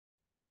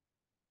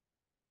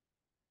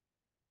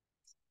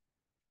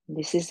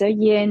This is a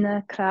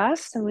yin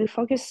class, and we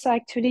focus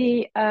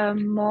actually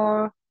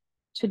more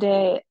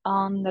today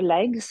on the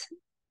legs.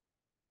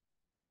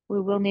 We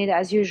will need,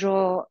 as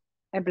usual,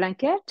 a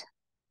blanket.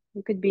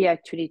 It could be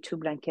actually two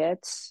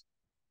blankets.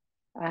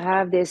 I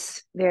have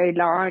this very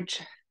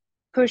large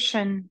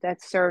cushion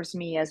that serves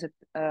me as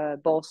a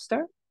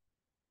bolster,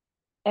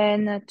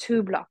 and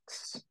two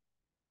blocks.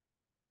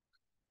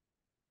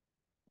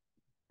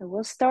 So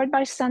we'll start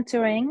by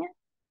centering.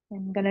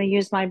 I'm going to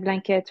use my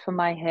blanket for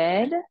my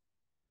head.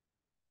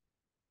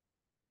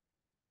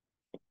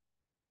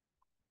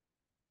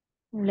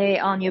 Lay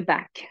on your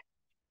back.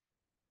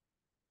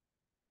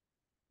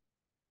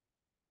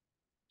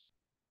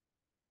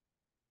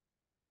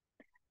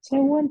 So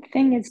one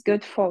thing is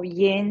good for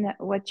yin.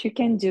 What you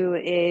can do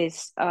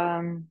is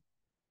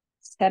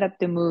set up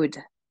the mood.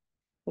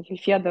 If you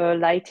feel the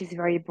light is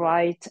very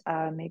bright,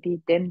 maybe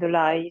dim the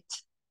light,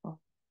 or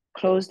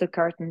close the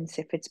curtains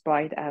if it's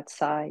bright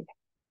outside.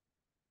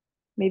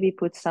 Maybe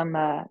put some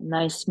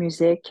nice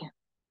music,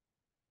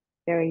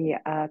 very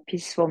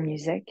peaceful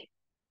music.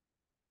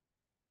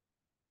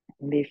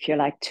 Maybe if you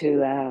like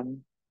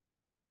to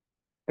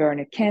burn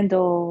a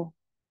candle,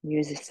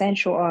 use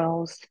essential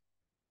oils,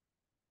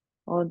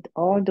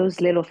 all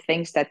those little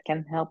things that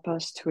can help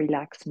us to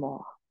relax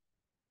more.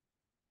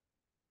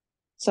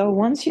 So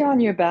once you're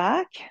on your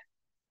back,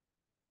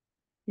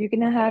 you're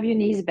going to have your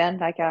knees bent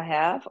like I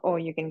have, or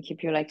you can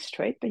keep your legs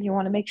straight, but you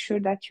want to make sure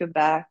that your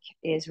back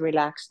is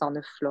relaxed on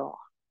the floor.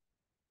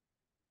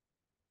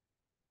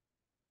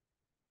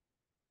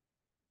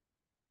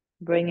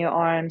 Bring your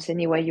arms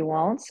any way you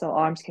want. So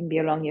arms can be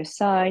along your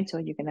sides,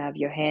 or you can have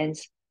your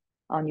hands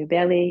on your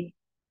belly,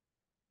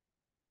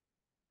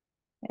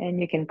 and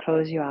you can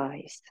close your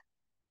eyes.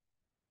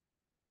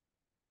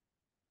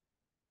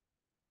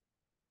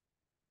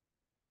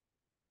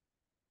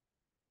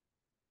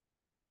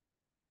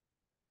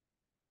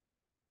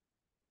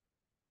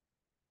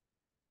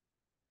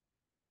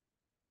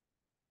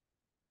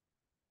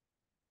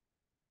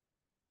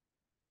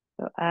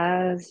 So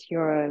as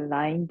you're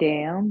lying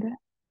down,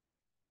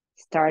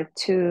 start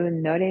to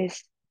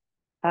notice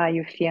how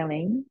you're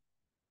feeling.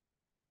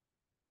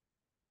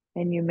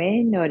 And you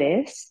may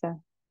notice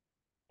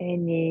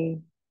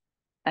any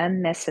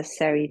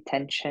unnecessary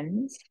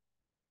tensions.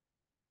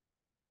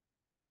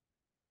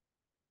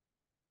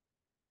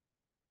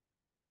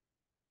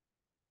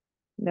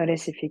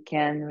 Notice if you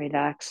can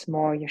relax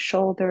more your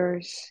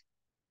shoulders,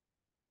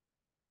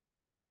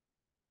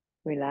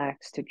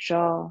 relax the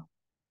jaw,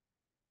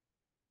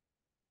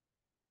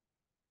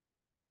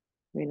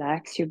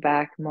 relax your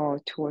back more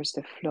towards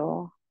the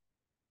floor.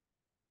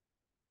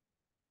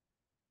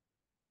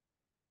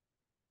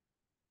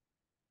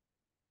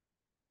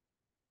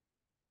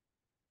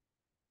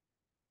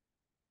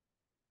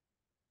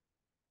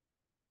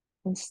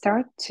 And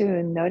start to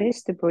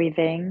notice the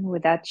breathing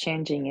without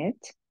changing it.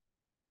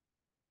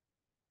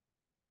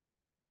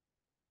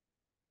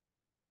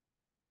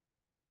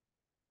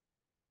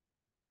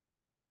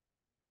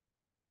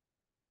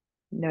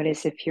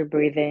 Notice if your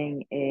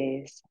breathing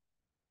is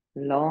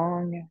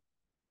long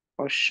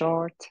or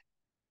short.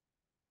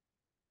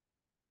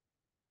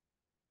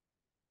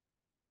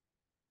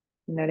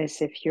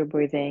 Notice if your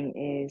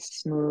breathing is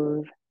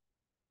smooth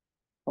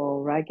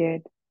or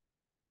rugged.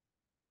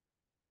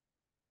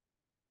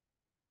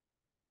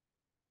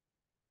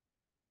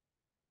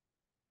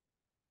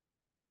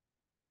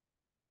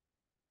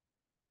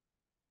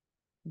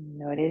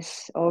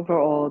 Notice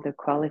overall the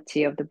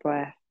quality of the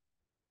breath.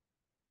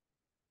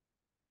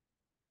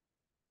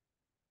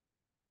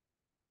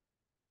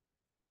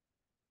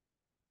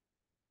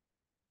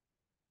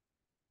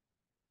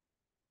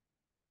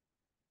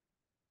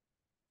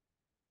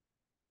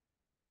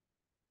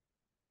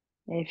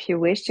 If you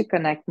wish to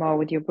connect more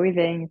with your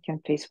breathing, you can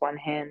place one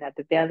hand at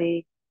the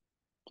belly,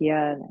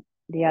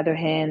 the other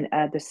hand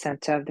at the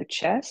center of the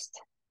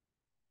chest.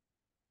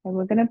 And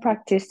we're going to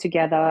practice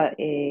together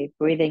a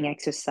breathing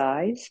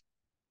exercise.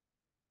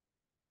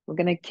 We're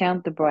going to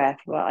count the breath.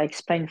 Well, I'll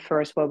explain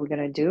first what we're going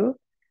to do.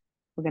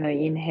 We're going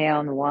to inhale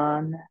on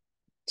 1,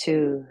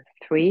 2,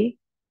 3.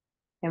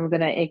 And we're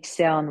going to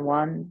exhale on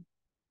 1,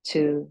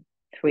 2,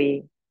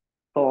 3,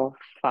 4,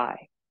 5.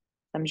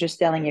 I'm just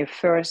telling you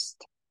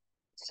first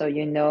so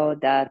you know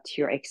that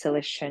your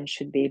exhalation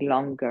should be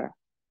longer.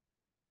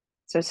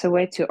 So it's a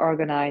way to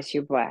organize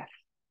your breath.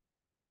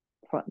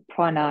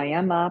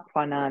 Pranayama,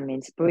 prana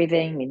means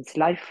breathing, means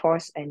life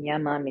force, and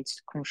yama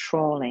means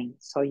controlling.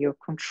 So you're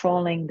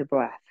controlling the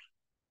breath.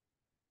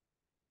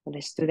 So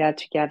let's do that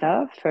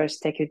together.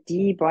 First, take a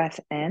deep breath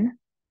in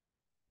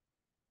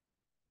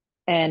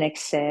and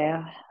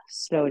exhale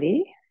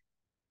slowly.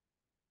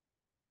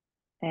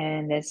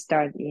 And let's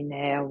start.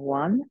 Inhale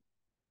 1,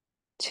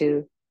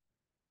 2,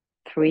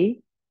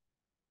 3.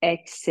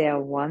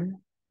 Exhale 1,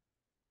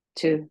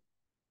 2,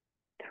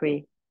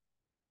 3,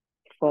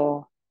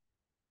 4,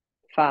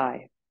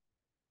 5.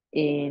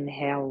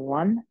 Inhale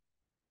 1,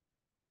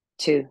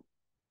 2,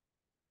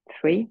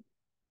 3.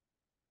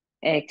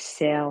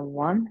 Exhale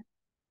 1,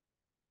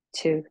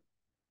 2,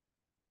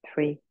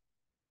 3,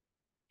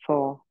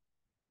 4,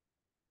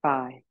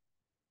 5.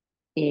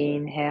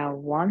 Inhale,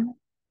 1,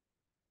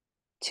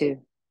 2,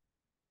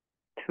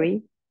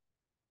 3.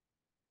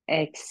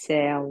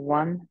 Exhale,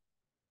 1,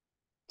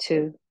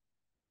 2,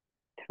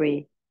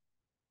 3,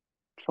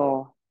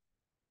 4,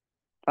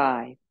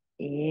 5.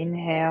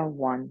 Inhale,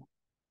 1,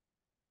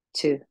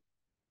 2,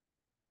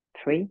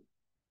 3.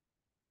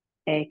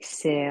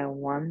 Exhale,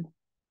 1,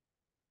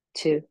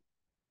 2,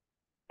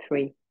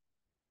 3,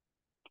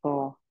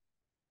 4,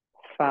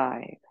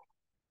 5.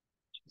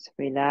 Just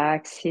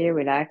relax here,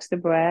 relax the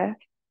breath.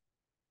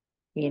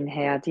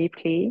 Inhale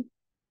deeply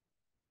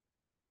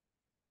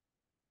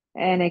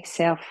and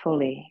exhale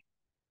fully.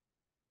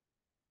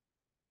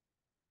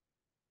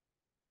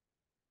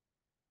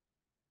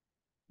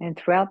 And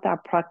throughout our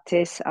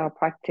practice,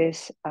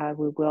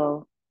 we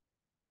will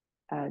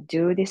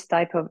do this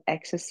type of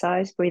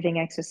exercise, breathing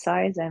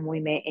exercise, and we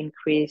may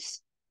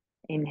increase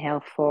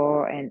inhale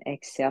 4 and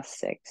exhale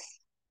 6.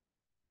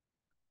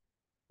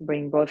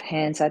 Bring both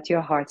hands at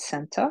your heart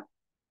center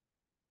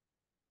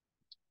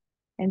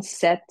and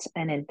set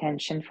an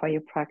intention for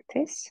your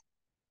practice.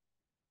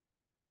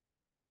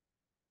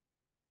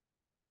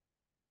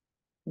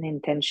 An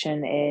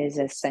intention is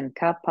a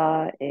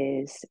sankappa,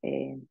 is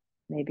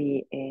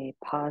maybe a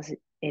positive.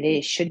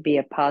 Should be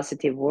a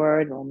positive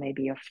word, or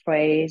maybe a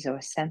phrase or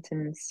a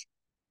sentence.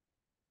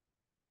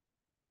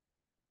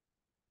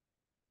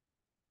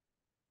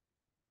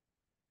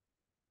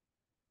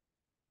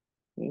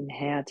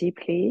 Inhale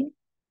deeply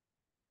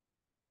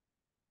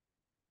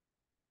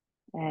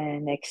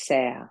and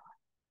exhale.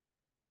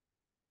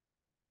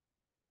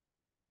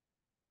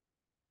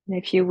 And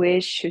if you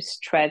wish to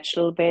stretch a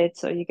little bit,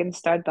 so you can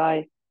start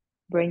by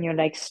bring your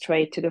legs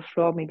straight to the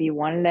floor, maybe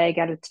one leg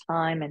at a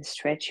time, and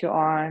stretch your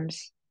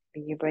arms.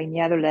 Maybe you bring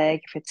the other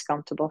leg if it's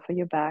comfortable for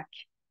your back.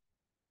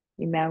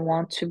 You may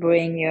want to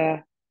bring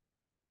your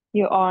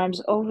arms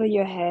over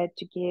your head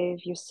to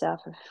give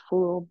yourself a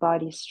full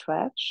body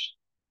stretch.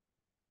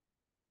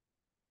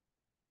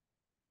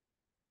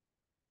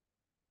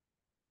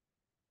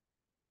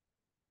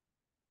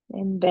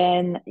 And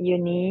bend your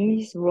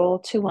knees, roll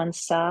to one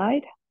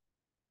side.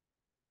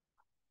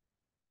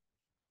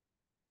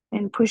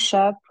 And push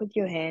up with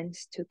your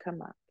hands to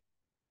come up.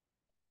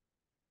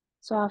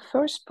 So our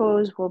first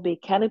pose will be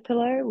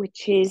caterpillar,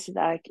 which is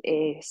like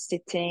a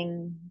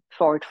sitting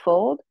forward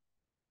fold.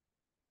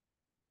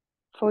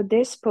 For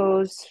this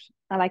pose,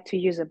 I like to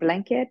use a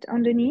blanket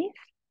underneath.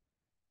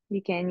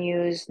 You can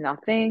use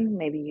nothing.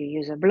 Maybe you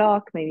use a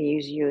block. Maybe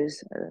you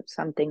use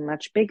something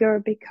much bigger,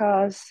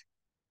 because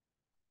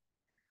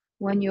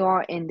when you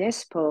are in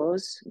this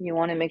pose, you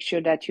want to make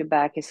sure that your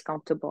back is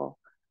comfortable.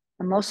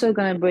 I'm also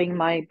going to bring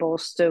my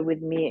bolster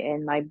with me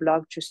and my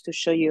block just to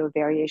show you a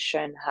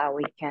variation how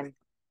we can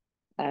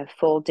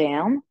fold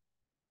down.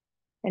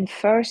 And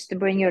first,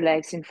 bring your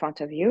legs in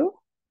front of you.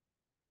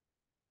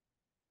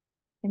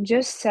 And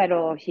just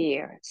settle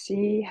here.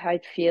 See how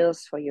it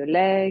feels for your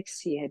legs.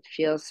 See how it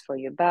feels for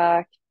your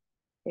back.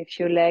 If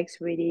your legs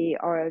really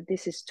are,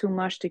 this is too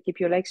much to keep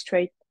your legs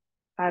straight,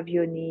 have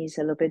your knees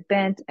a little bit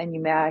bent, and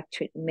you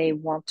may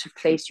want to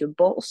place your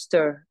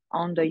bolster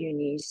under your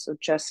knees. So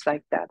just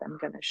like that, I'm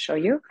going to show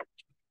you.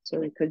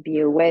 So it could be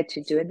a way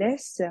to do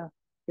this. So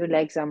your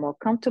legs are more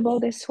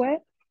comfortable this way.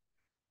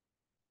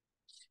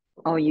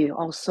 Or you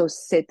also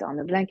sit on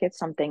a blanket,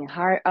 something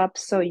higher up,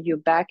 so your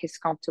back is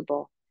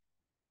comfortable.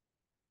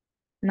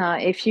 Now,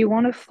 if you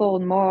want to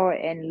fold more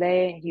and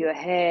lay your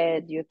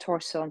head, your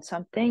torso on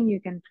something, you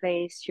can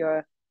place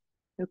your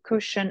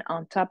cushion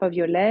on top of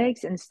your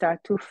legs and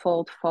start to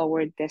fold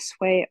forward this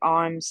way.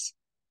 Arms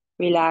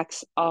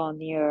relax on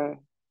your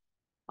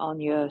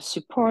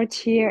support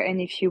here. And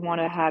if you want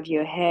to have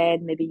your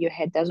head, maybe your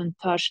head doesn't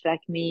touch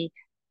like me,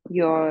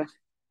 your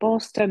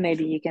bolster,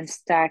 maybe you can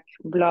stack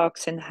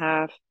blocks and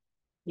have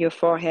your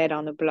forehead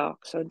on the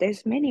block. So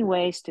there's many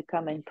ways to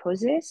come in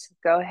poses.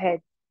 Go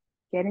ahead,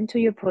 get into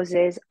your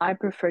poses. I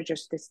prefer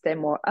just to stay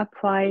more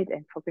upright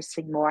and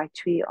focusing more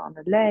actually on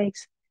the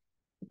legs,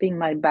 keeping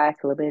my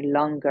back a little bit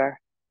longer.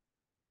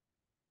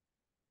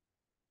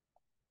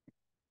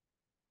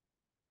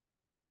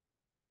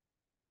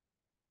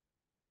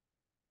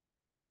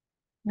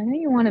 And then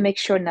you want to make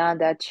sure now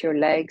that your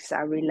legs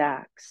are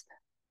relaxed.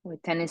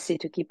 With tendency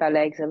to keep our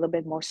legs a little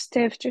bit more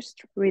stiff,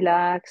 just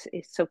relax.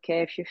 It's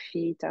okay if your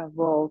feet are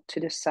rolled to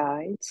the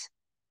sides.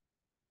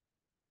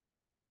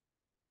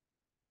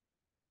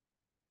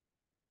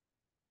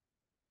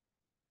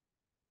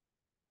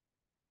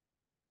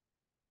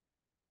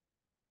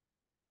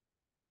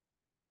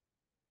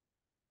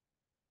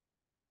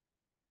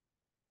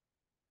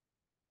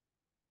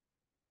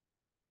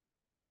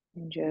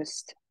 And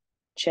just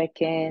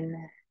check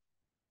in.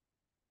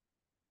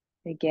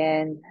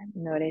 Again,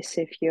 notice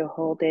if you're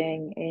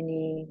holding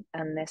any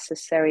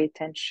unnecessary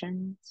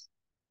tensions.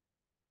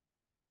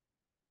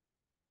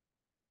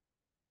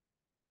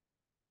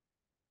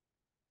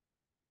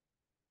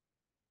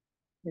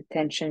 The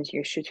tensions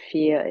you should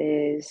feel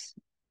is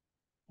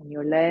in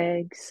your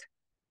legs,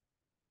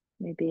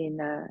 maybe in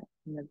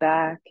the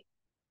back.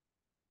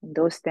 And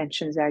those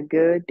tensions are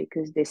good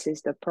because this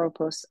is the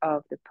purpose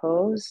of the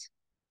pose.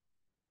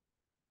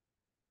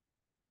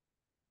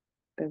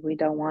 but we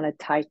don't want to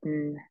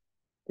tighten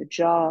the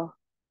jaw.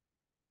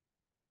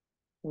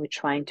 We're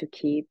trying to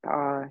keep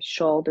our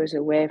shoulders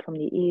away from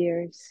the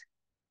ears.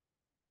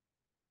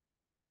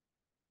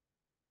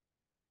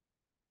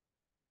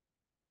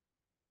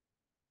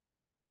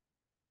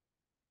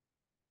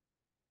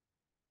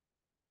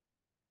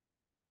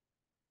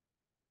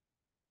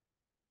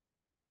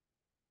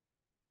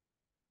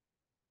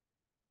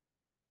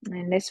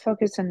 And let's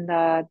focus on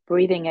that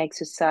breathing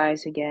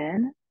exercise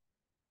again.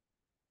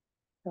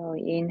 So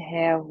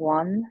inhale,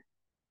 1,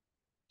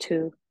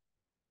 2,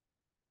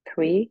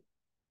 3.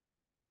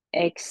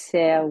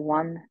 Exhale,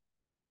 1,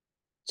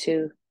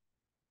 2,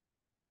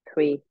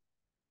 3,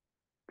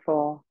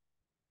 4,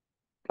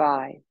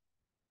 5.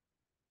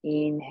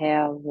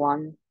 Inhale,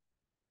 1,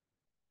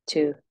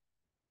 2,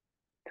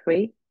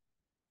 3.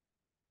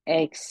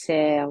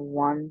 Exhale,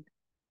 1,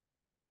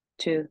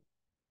 2,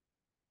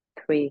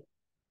 3,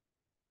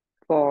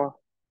 4,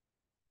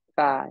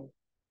 5.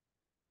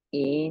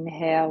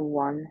 Inhale,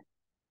 1,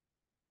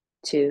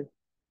 2,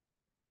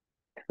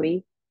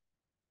 3.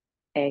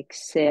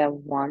 Exhale,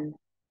 1,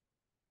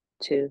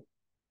 2,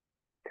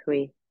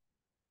 3,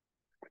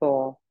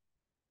 4,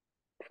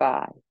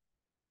 5.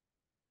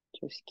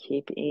 Just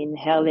keep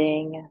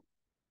inhaling,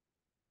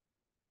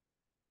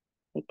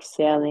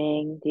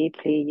 exhaling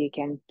deeply. You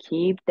can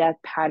keep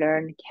that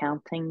pattern,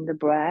 counting the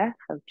breath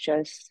of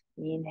just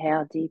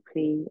inhale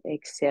deeply,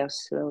 exhale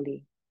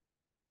slowly.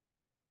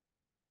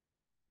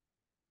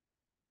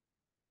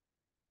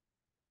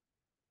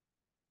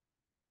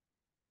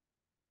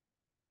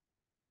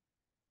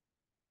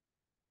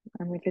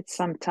 And if it's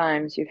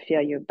sometimes you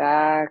feel your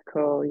back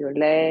or your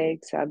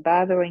legs are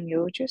bothering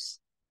you,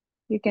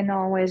 you can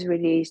always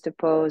release the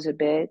pose a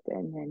bit,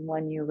 and then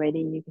when you're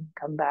ready, you can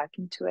come back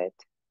into it.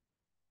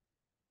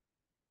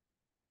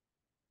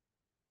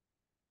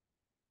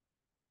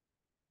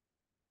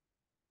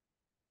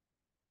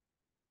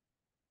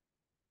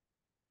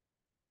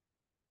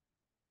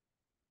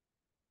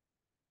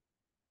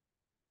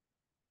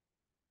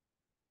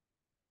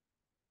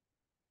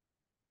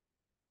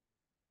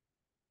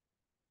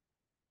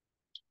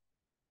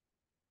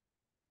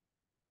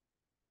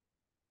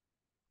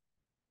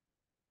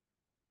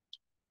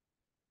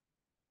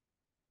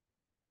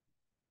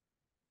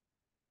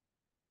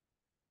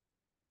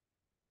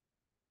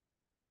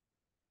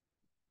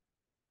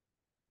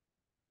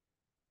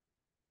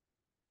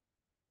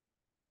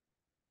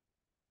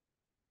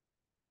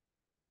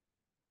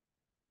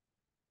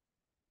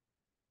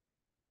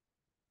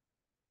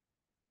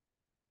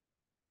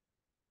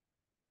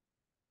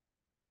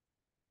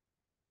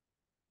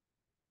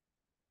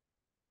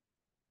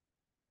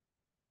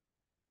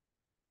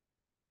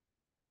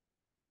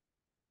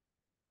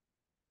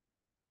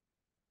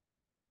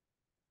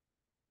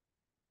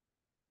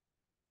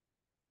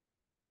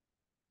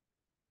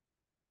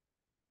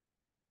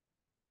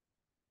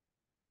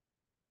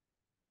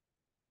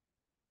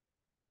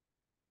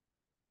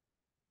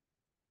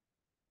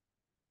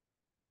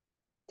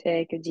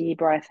 Take a deep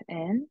breath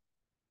in,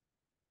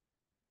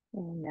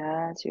 and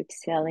as you're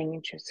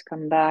exhaling, just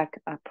come back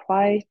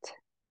upright.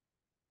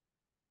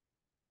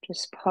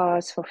 Just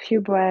pause for a few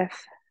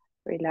breaths.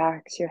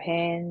 Relax your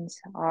hands,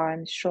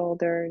 arms,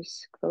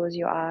 shoulders. Close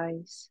your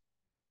eyes.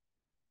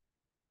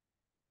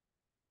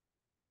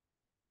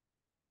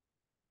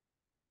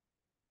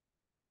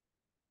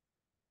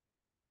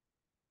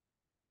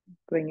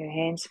 Bring your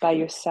hands by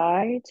your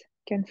side.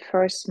 You can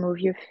first move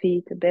your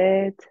feet a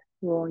bit,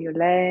 roll your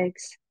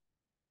legs,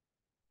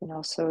 and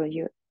also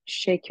you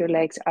shake your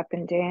legs up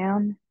and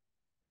down.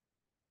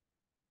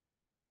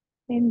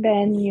 And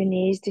bend your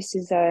knees. This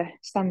is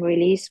some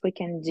release we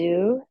can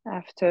do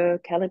after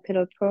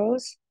caterpillar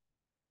pose.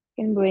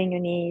 You can bring your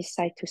knees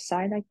side to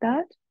side like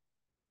that.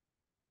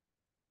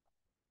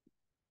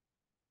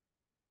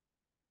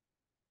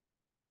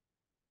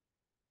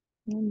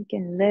 And you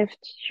can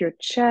lift your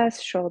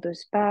chest,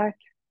 shoulders back,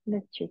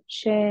 lift your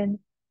chin.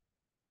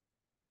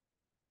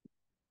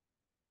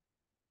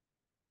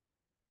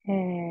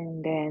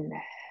 And then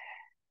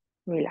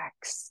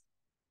relax.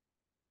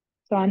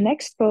 So our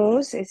next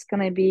pose is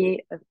going to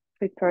be a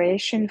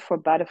preparation for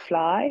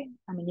butterfly.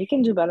 I mean, you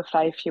can do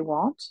butterfly if you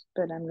want,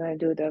 but I'm going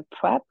to do the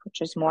prep,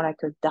 which is more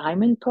like a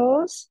diamond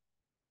pose.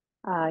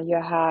 I'm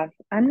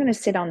going to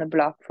sit on the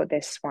block for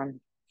this one.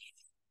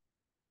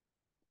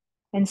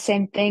 And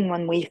same thing,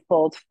 when we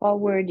fold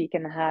forward, you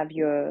can have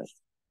your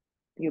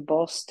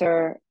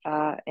bolster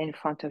in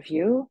front of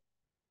you,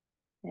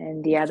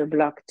 and the other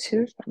block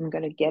too. I'm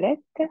going to get it.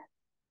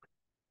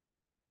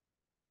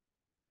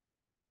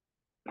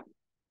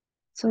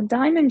 So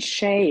diamond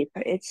shape,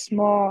 it's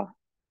more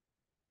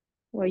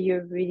where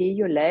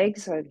your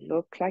legs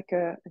look like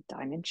a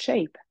diamond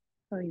shape.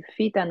 So your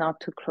feet are not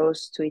too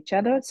close to each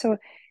other. So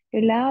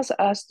it allows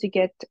us to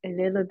get a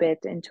little bit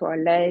into our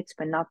legs,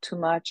 but not too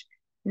much.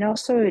 And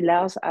also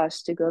allows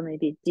us to go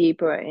maybe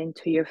deeper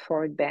into your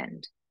forward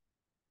bend.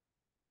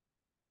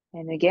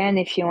 And again,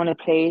 if you want to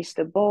place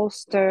the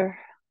bolster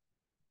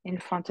in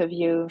front of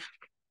you,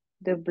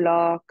 the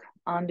block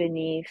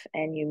underneath,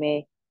 and you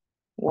may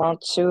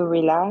Want to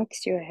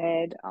relax your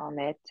head on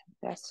it,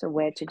 that's a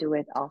way to do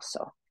it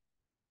also.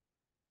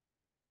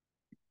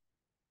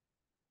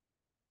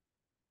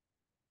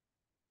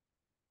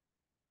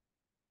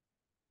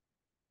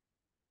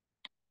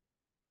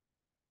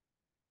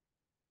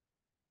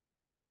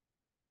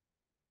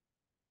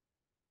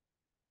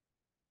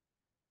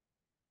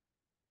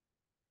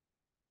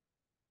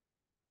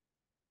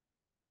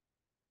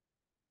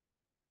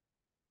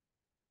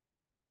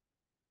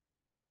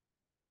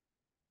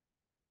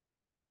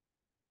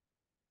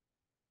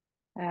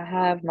 I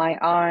have my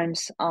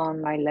arms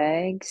on my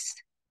legs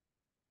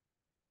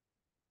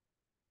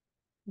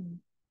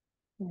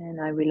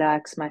and I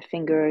relax my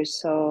fingers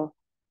so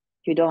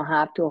you don't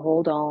have to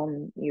hold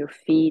on your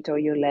feet or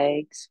your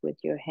legs with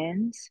your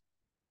hands.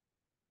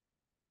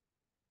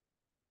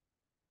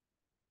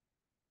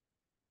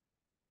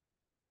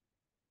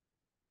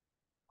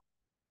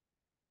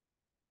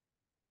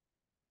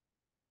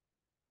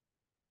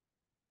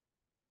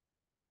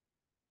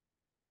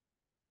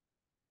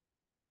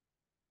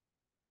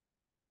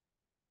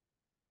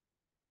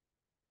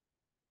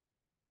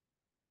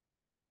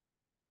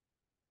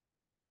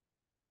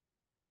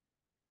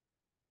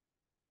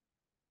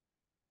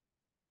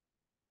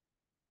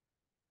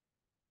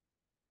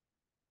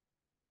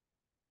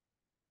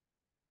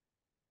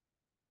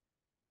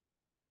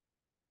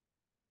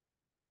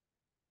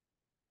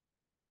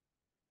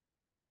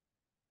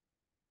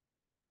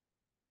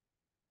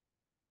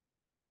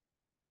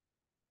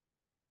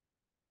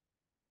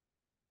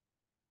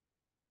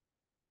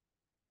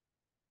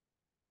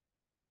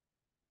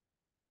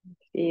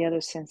 Feel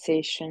the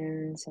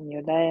sensations in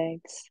your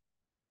legs,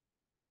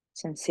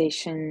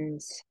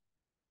 sensations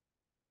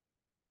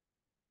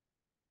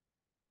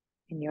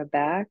in your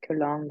back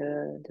along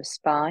the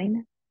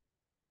spine.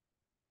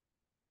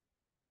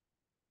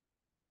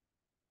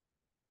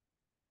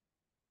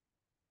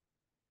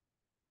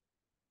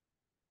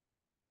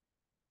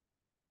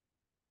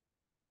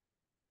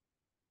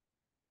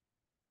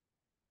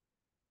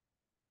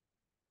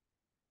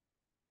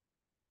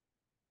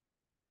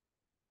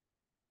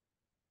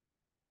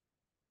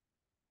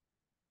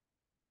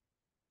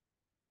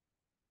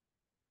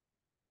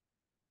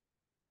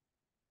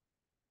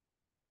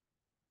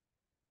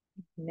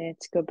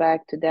 Let's go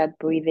back to that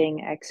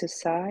breathing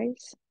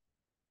exercise.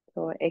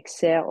 So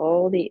exhale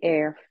all the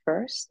air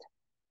first,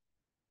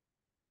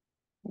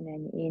 and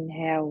then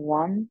inhale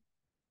 1,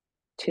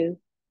 2,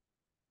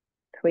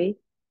 3.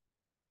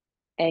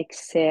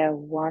 Exhale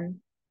 1,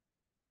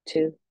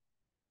 2,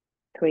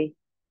 3,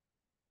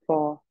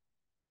 4,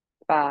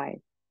 5.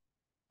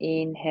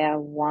 Inhale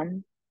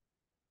 1,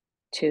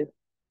 2,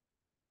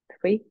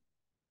 3.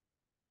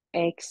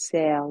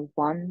 Exhale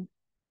 1,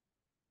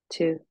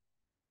 2,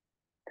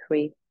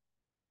 3,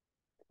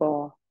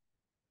 4,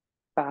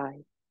 5.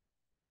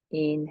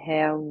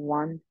 Inhale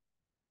 1,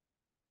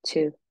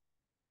 2,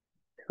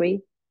 3.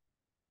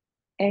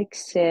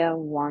 Exhale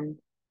 1,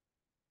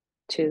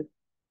 2,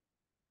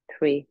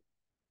 3,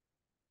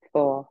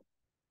 4,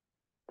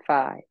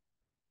 5.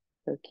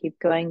 So keep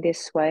going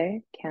this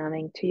way,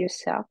 counting to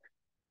yourself.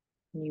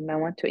 You may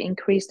want to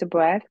increase the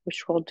breath,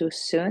 which we'll do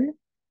soon,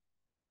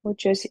 or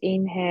just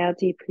inhale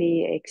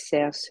deeply,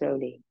 exhale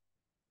slowly.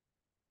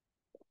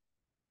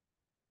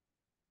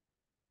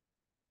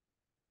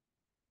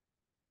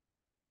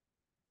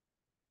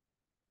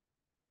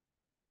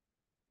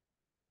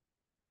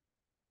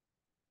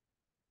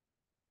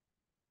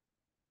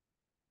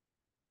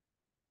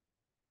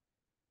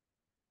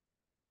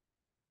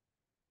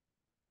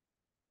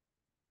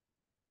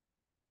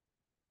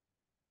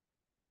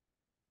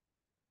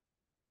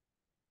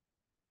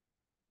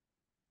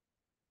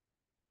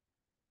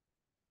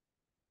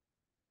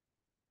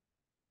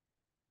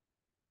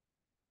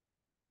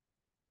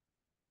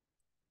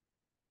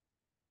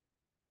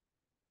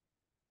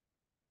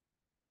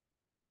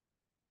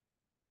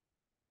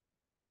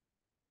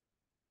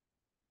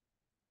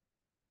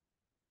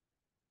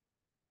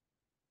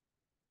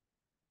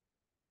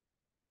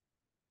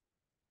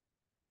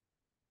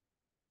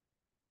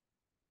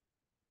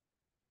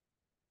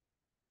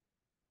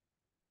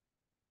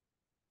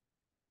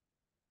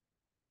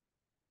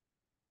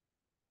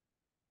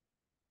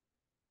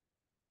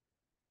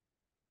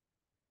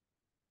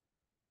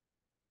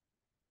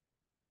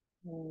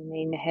 And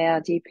inhale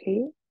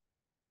deeply.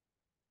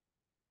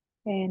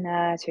 And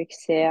as you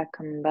exhale,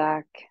 come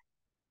back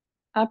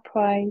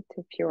upright.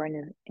 If you're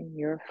in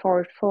your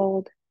forward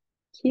fold,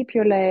 keep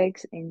your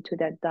legs into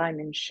that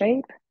diamond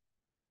shape.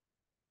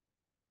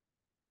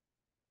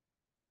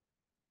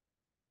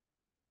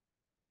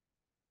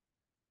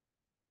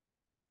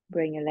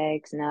 Bring your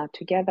legs now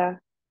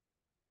together.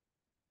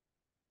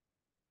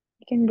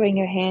 You can bring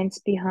your hands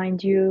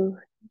behind you.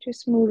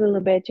 Just move a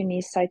little bit your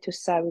knees side to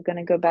side. We're going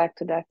to go back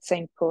to that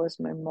same pose,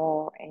 but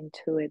more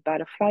into a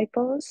butterfly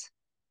pose.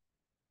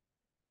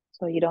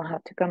 So you don't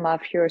have to come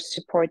off your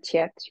support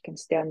yet. You can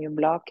stay on your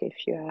block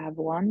if you have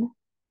one.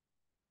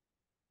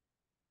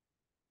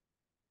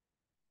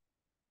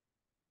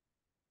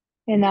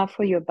 And now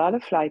for your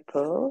butterfly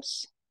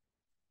pose.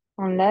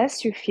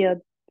 Unless you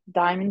feel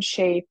diamond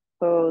shape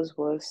pose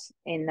was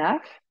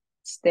enough,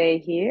 stay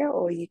here,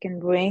 or you can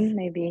bring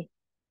maybe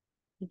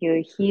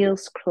your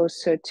heels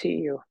closer to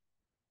you.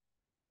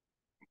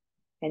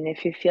 And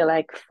if you feel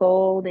like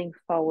folding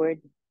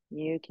forward,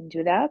 you can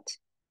do that.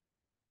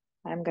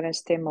 I'm going to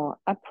stay more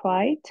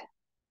upright.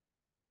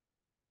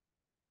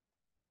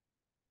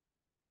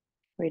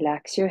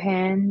 Relax your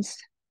hands.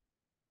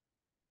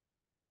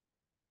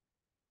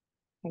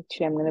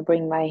 Actually, I'm going to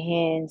bring my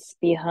hands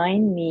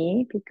behind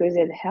me because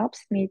it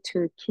helps me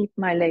to keep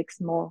my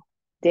legs more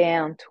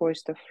down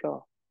towards the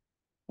floor.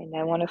 And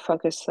I want to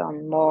focus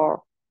on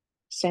more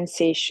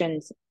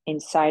sensations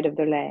inside of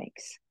the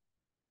legs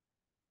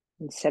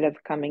instead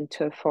of coming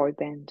to a forward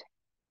bend.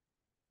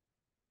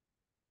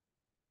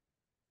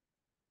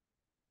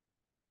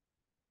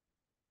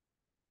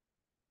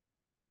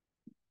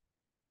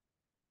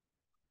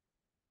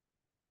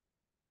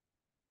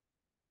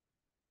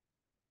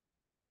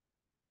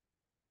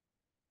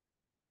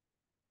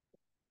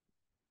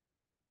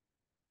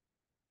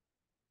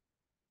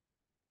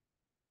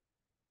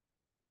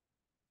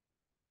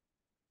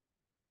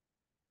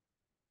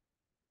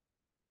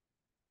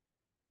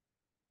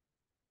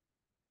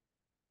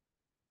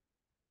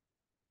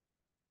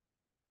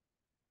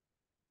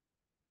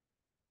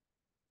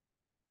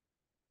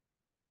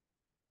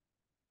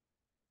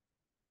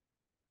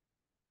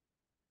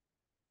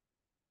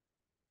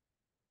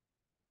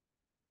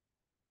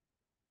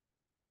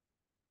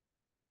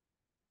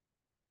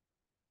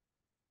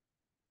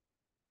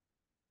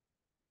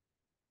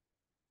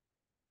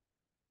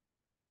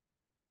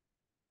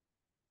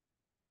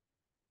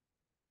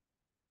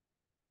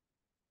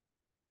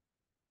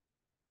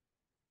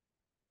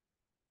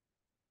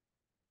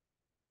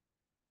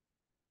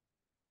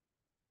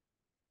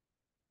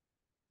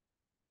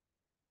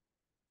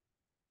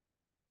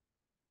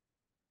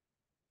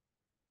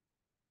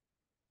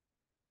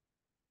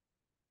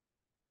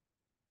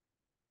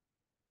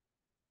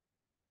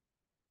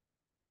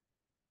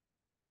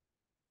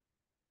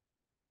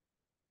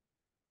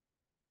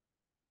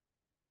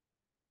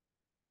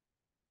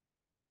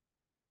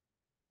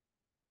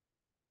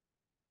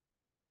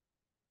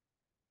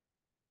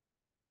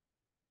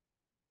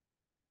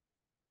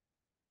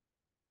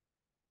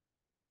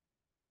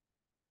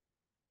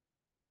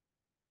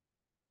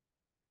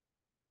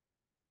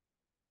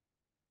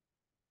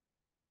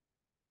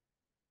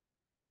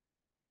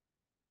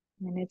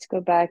 And let's go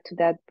back to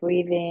that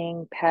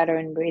breathing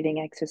pattern, breathing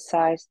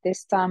exercise.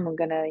 This time we're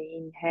going to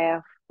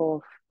inhale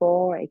for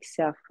 4,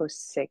 exhale for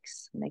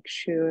 6. Make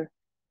sure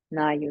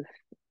now you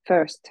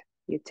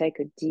take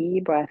a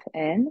deep breath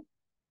in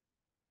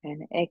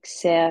and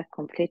exhale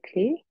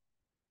completely.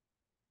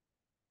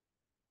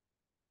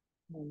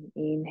 And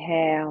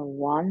inhale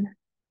 1,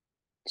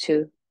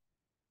 2,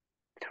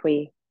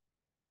 3,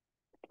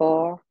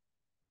 4.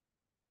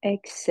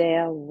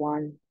 Exhale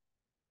 1,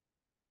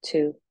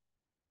 2,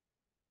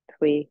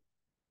 3,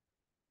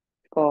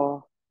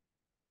 4,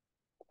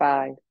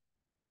 5,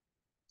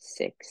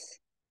 6.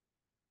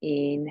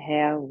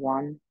 Inhale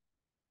 1,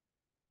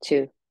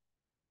 2,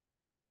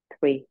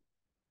 3,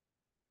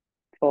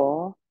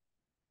 4.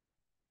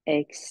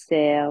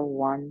 Exhale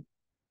 1,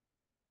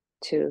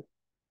 2,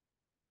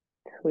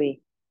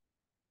 3,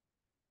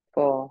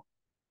 4,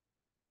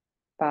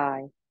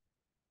 5,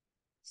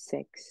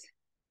 6.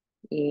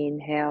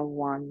 Inhale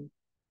 1,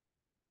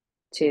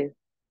 2,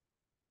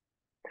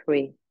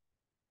 3,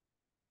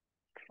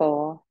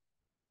 4.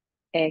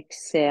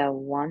 Exhale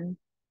 1,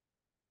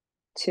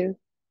 2,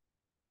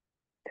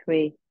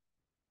 3,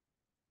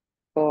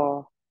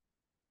 4,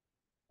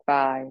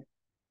 5,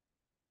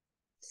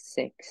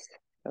 6.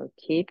 So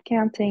keep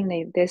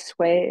counting this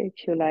way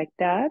if you like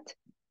that,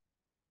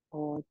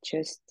 or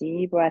just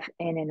deep breath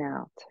in and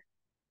out.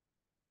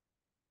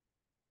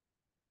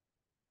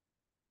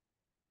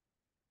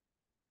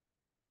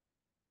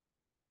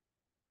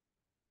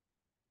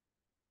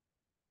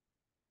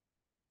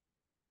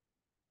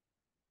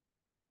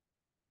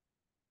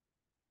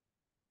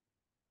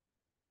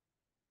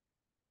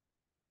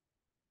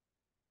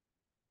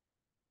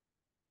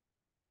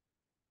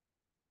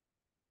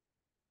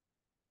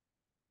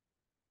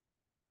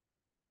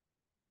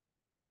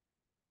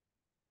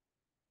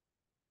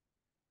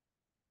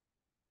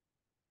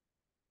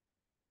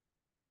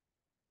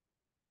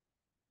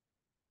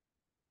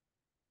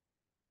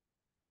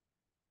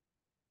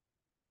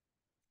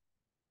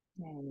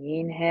 And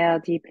inhale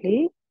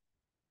deeply.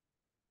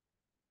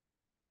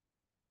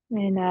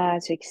 And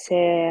as you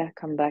exhale,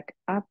 come back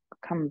up,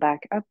 come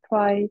back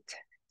upright.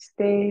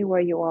 Stay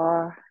where you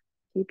are.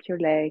 Keep your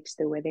legs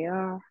the way they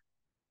are.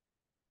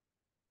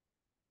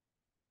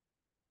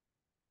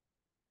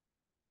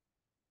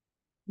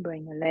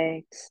 Bring your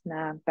legs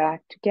now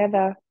back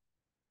together.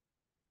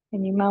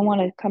 And you might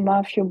want to come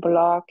off your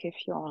block if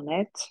you're on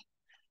it.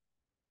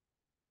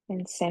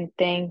 And same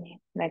thing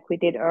like we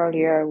did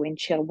earlier,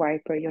 windshield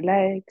wiper your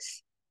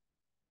legs.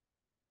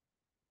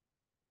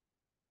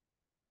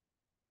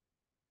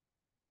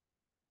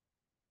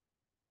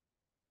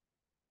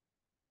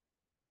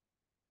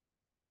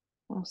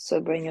 Also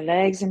bring your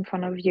legs in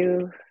front of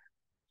you.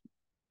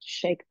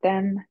 Shake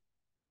them.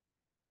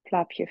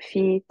 Flap your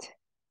feet.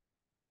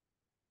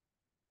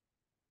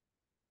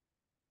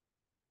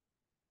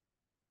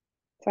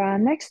 So our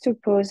next two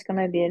poses are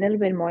going to be a little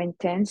bit more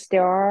intense.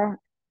 There are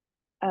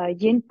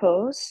yin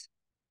pose.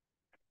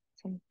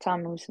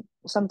 Sometimes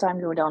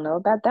we don't know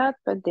about that,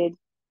 but the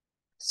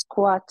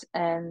squat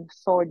and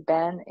forward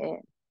bend,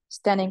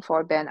 standing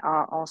forward bend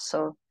are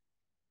also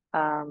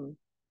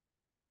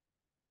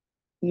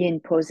yin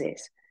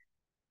poses.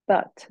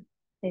 But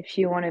if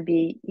you want to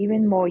be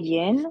even more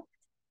yin,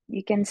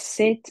 you can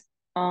sit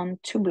on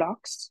 2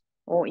 blocks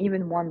or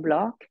even 1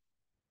 block,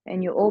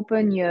 and you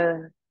open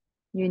your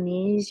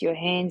knees, your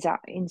hands are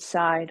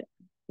inside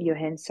your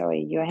hands,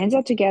 your hands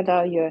are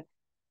together, your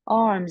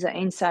arms are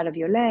inside of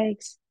your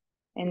legs,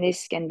 and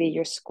this can be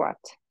your squat.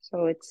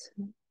 So it's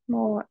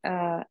more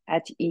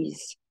at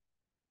ease.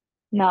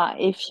 Now,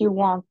 if you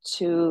want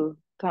to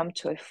come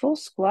to a full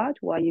squat,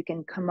 well, you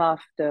can come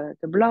off the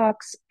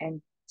blocks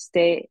and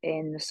stay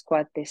in the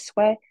squat this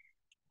way.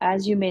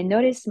 As you may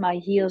notice, my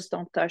heels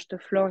don't touch the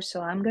floor,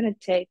 so I'm going to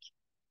take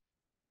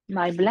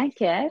my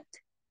blanket,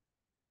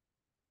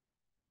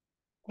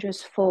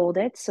 just fold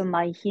it so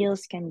my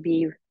heels can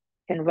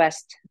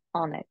rest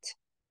on it.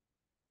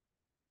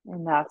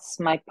 And that's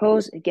my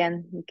pose.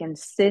 Again, you can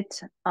sit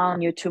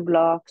on your 2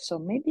 blocks. So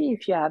maybe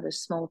if you have a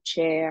small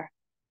chair,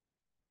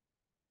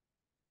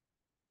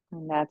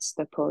 and that's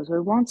the pose. We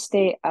won't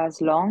stay as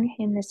long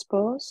in this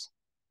pose.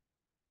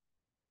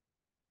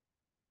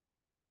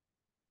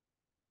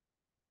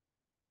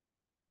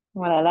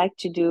 What I like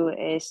to do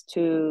is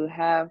to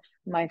have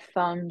my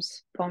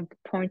thumbs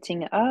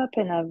pointing up,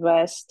 and I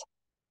rest.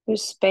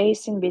 There's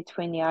space in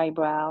between the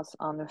eyebrows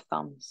on the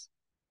thumbs.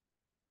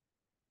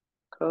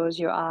 Close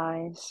your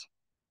eyes.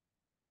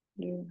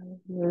 You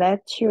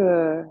let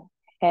your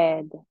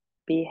head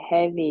be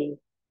heavy.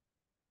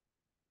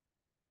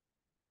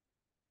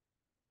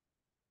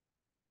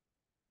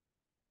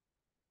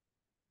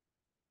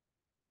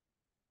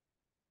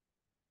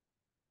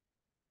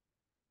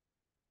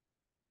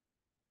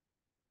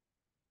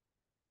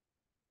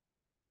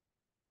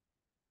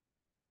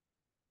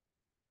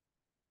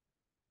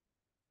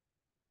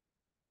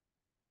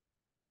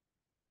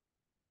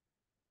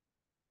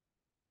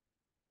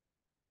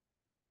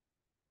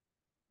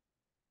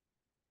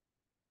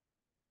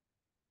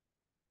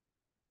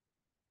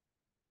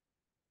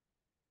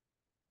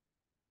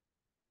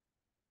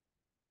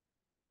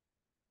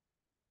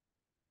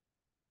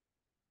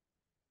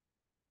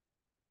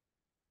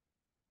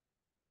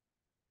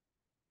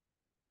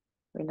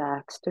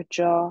 Relax the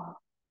jaw.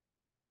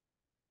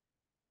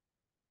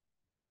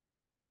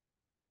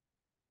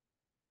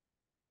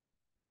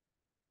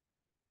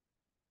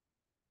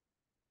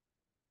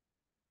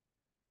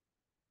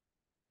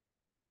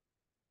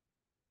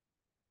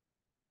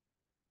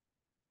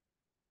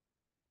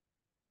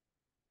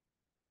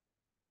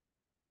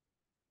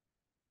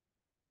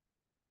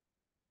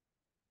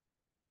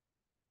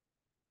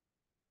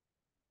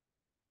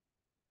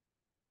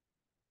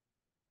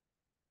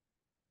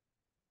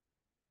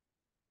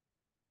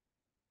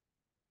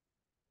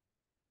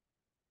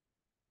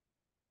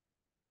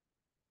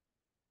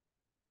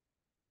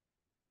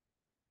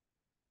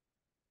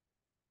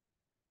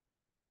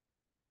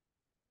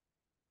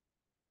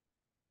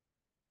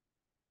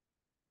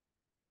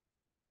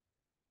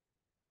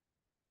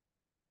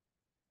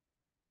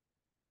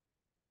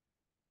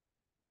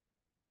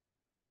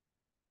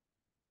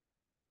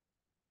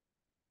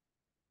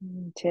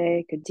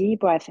 Take a deep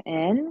breath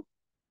in.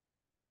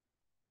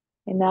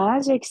 And now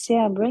as you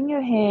exhale, bring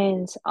your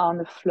hands on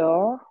the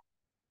floor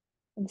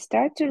and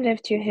start to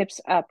lift your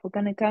hips up. We're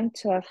going to come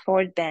to a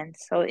forward bend.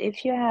 So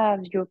if you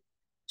have your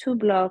 2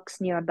 blocks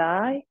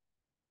nearby,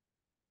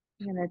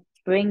 you're going to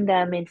bring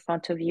them in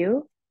front of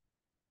you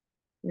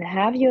and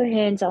have your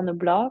hands on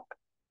the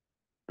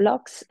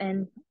blocks,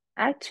 and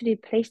actually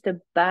place the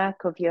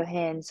back of your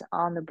hands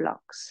on the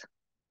blocks.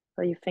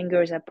 So your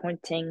fingers are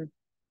pointing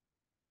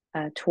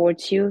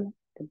towards you.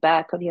 The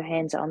back of your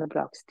hands on the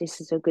blocks.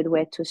 This is a good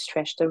way to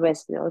stretch the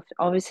wrist.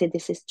 Obviously,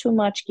 this is too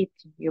much. Keep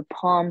your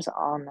palms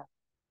on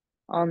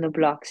the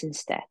blocks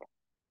instead.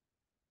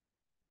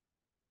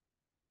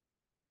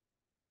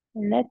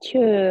 And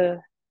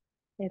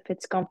if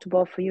it's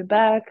comfortable for your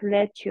back,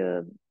 let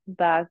your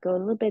back go a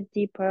little bit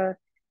deeper.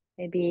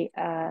 Maybe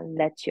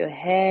let your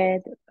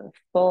head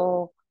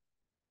fall.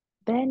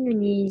 Bend your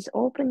knees,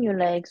 open your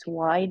legs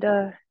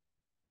wider.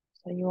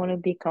 So you want to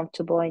be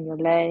comfortable in your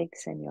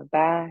legs and your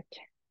back.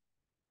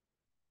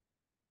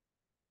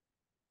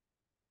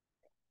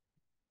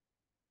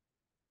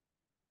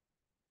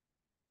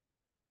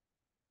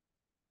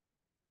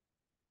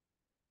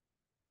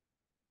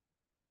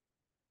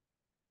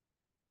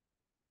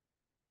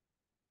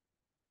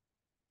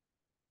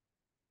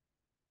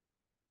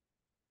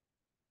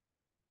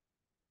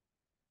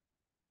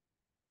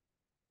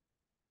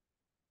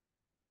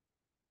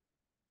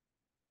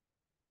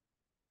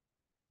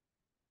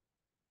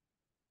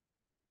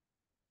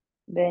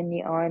 Bend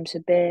the arms a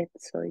bit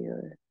so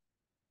your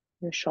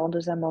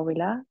shoulders are more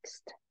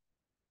relaxed.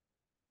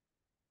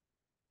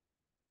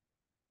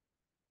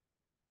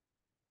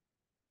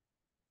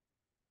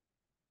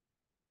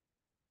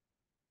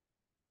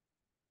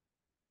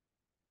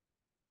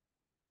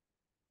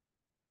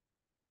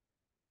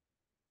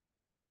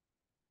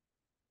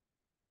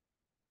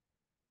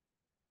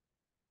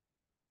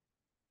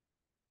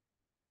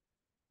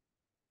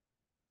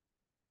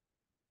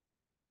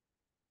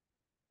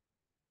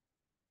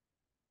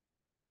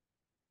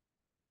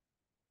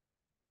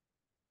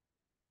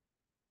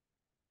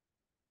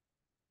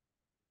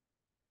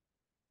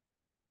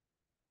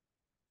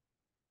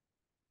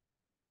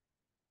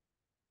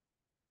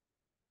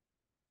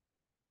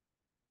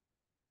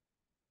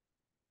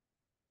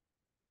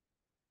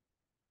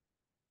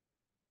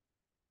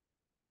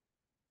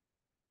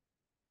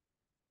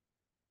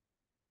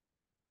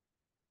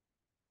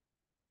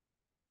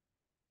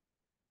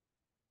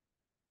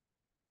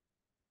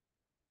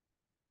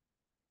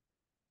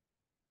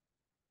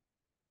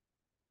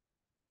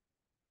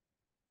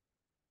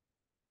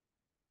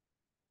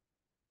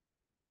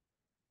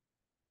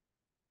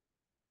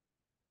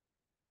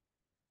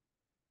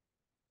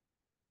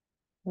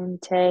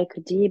 And take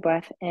a deep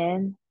breath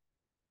in.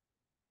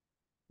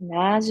 And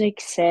as you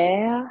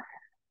exhale,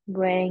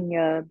 bring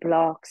your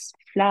blocks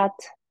flat.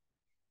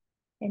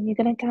 And you're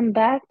going to come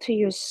back to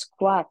your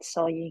squat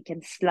so you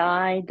can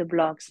slide the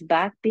blocks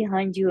back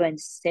behind you and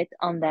sit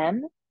on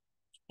them.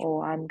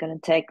 Or I'm going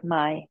to take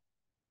my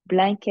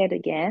blanket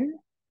again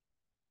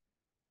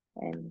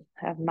and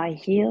have my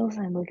heels,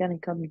 and we're going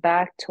to come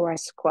back to our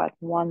squat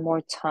one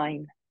more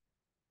time.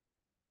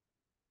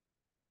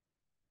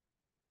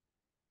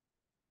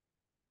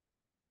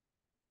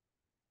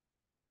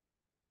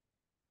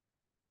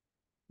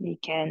 You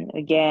can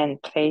again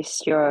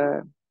place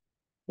your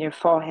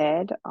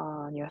forehead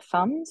on your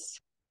thumbs.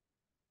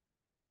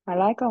 I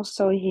like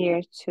also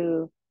here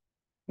to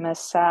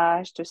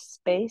massage the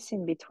space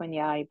in between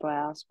your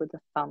eyebrows with the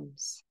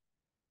thumbs.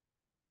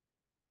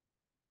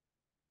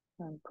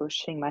 I'm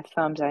pushing my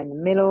thumbs out in the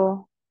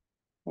middle,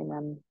 and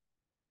I'm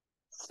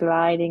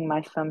sliding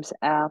my thumbs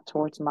out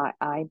towards my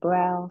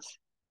eyebrows,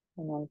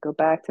 and then go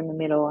back to the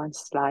middle and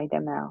slide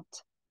them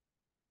out.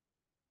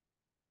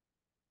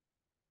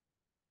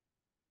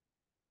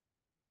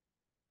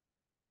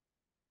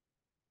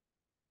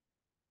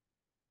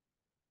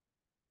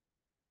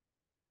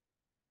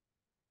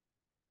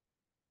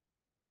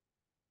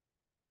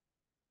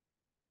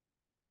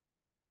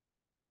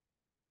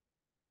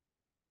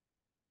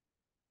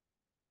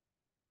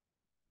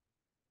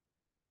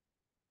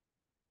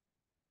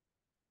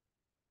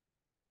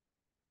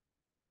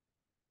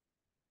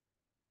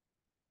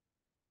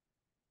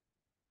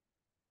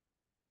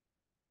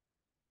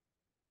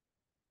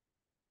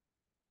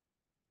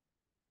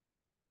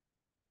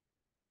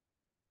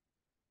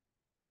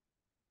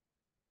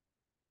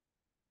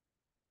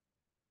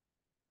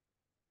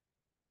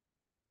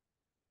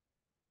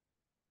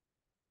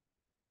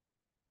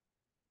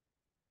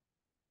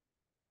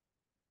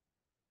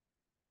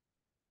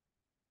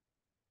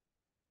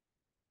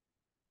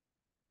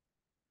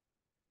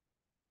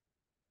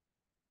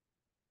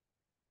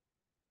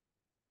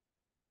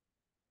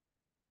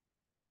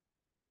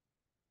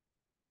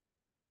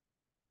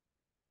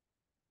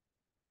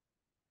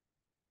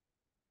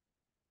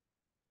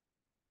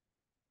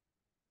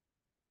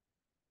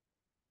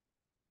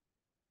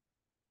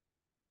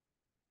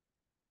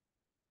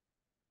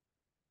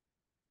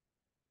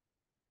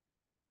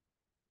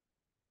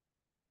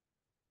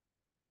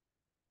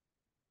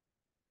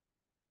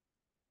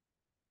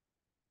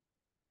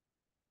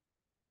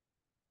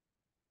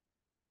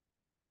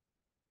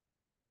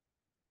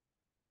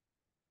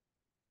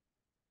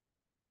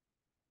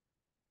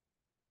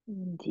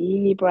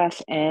 Deep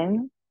breath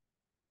in.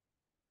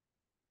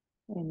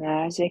 And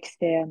as you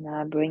exhale,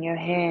 now bring your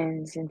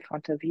hands in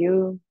front of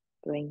you.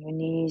 Bring your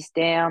knees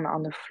down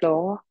on the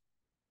floor.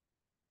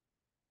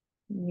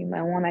 You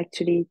might want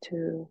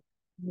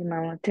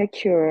to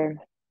take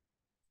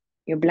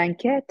your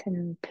blanket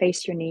and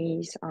place your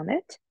knees on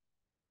it.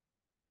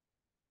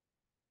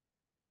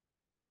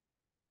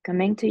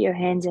 Coming to your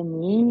hands and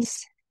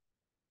knees.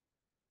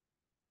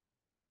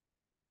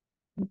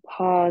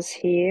 Pause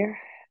here.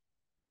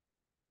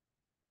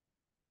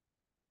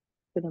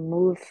 We're going to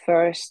move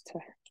first.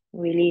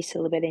 Release a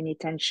little bit any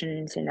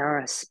tensions in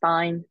our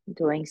spine,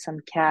 doing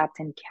some cat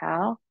and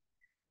cow.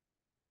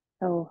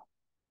 So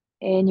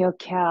in your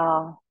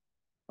cow,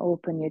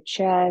 open your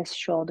chest,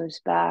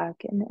 shoulders back,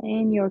 and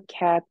in your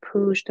cat,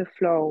 push the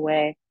floor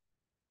away.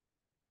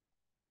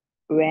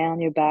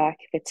 Round your back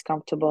if it's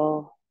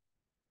comfortable.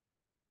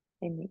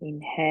 And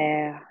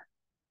inhale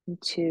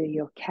into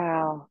your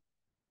cow.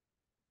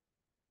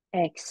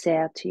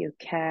 Exhale to your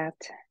cat.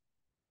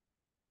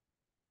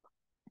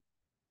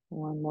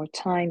 One more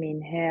time.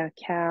 Inhale,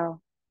 cow.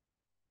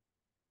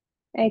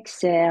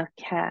 Exhale,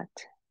 cat.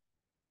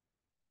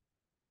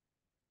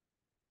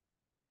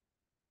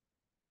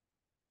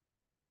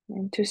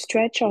 And to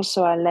stretch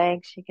also our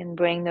legs, you can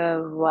bring the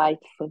right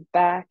foot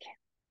back.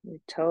 Your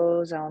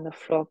toes are on the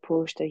floor,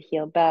 push the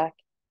heel back.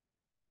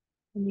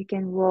 And you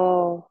can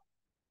roll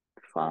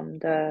from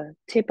the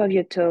tip of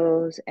your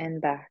toes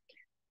and back.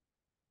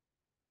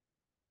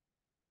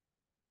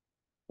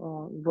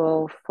 Or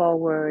roll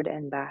forward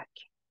and back.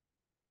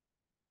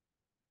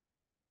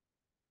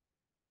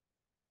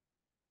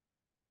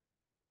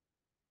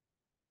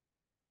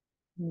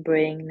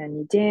 Bring the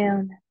knee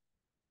down.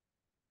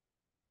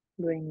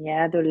 Bring the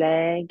other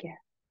leg.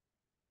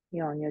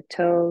 You're on your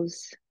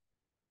toes.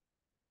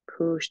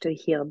 Push the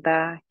heel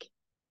back.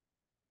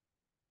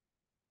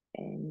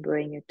 And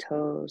bring your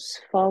toes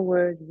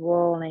forward,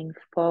 rolling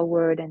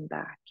forward and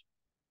back.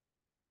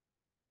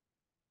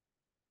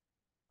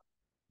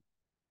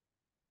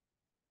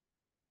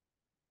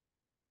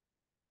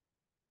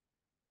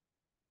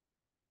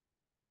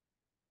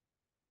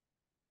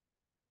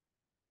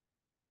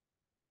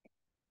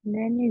 And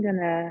then you're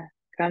gonna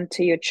come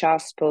to your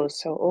child's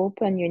pose. So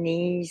open your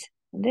knees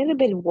a little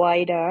bit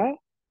wider,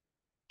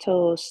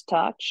 toes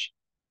touch,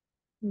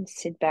 and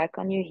sit back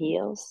on your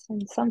heels.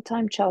 And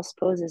sometimes child's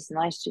pose is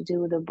nice to do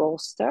with a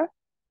bolster.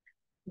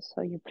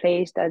 So you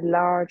place that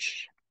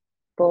large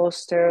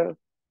bolster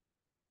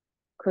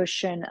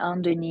cushion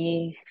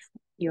underneath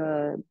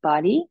your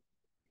body.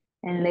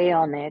 and lay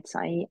on it.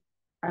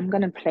 I'm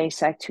going to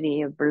place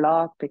actually a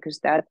block because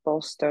that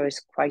bolster is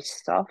quite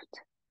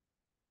soft.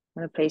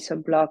 I'm going to place a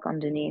block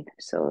underneath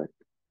so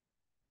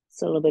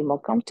it's a little bit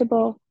more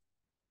comfortable.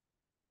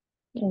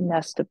 And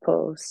that's the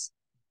pose.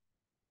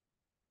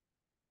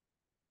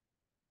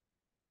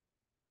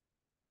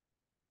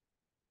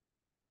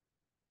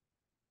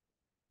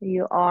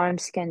 Your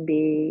arms can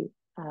be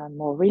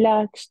more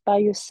relaxed by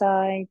your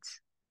sides.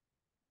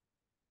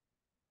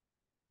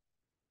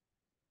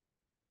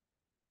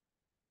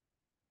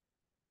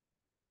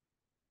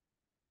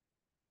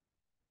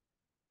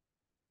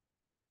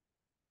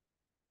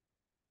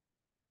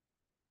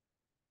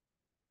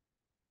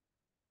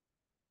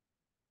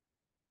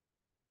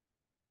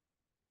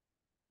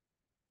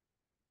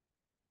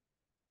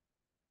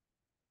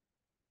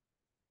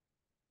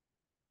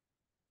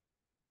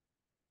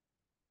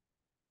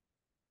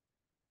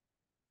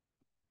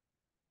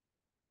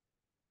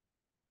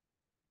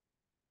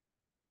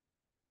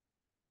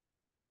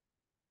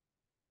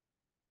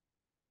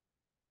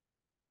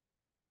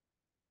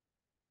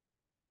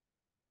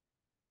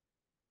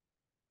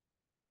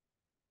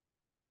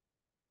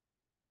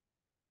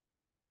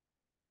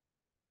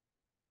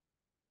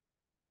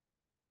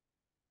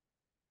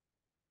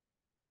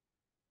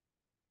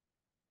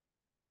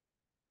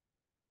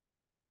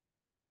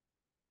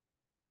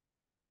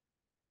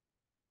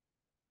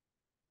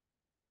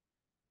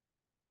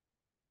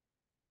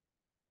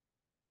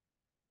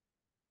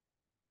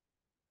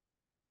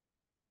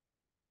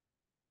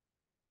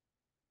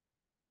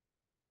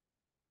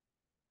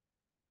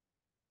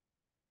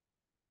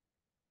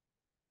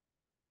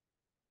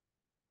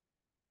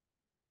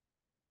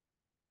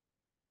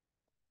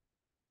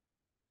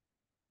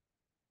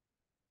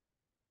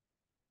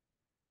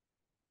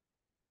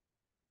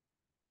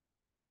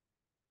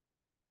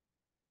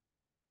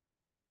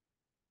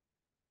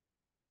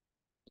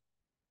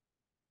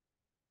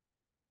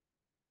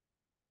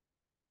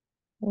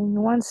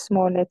 And once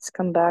more, let's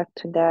come back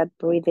to that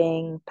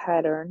breathing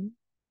pattern.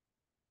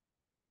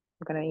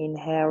 I'm going to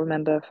inhale,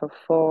 remember, for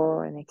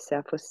 4 and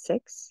exhale for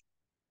 6.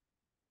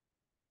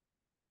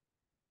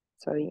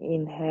 So we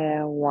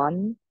inhale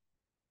 1,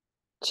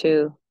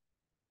 2,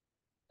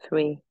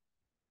 3,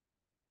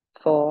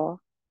 4.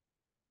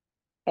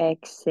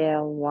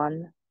 Exhale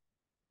 1,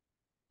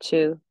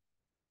 2,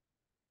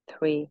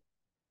 3,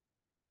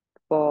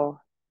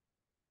 4,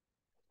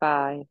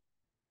 5,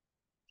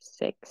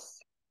 6.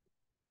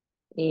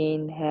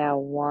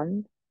 Inhale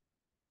 1,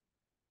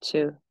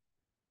 2,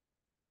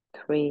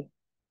 3,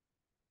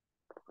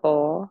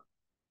 4.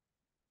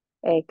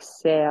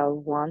 Exhale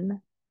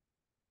 1,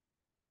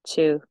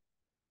 2,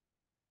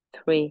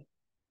 3,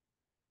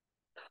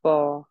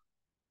 4,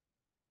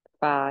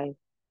 5,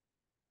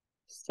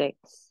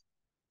 6.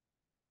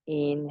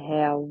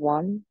 Inhale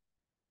 1,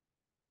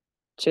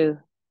 2,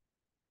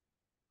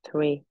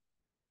 3,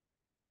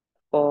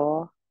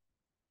 4.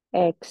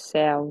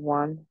 Exhale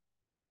 1,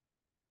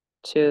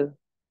 2,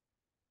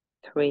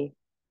 3,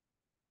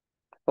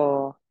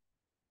 4,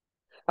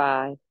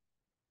 5,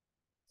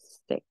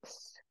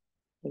 6.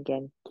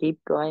 Again, keep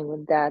going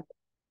with that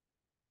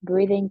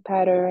breathing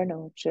pattern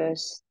or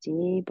just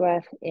deep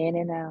breath in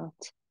and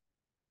out.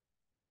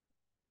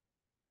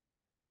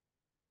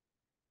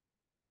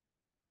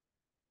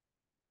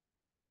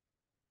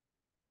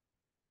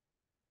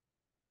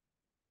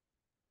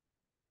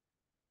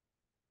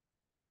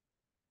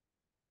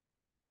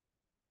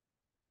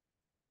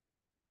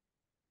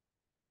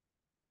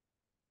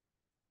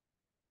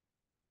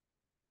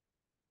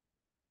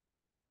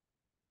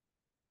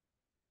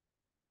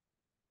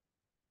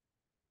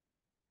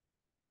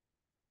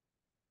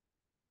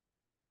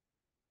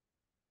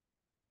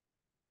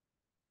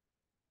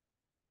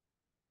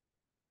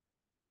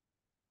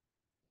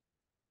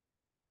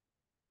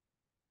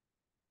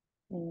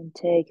 And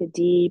take a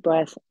deep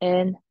breath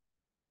in.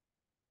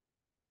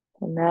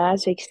 And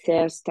as you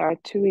exhale,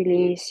 start to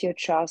release your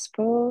child's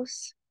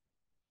pose.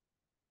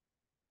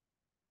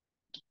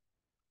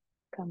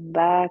 Come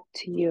back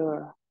to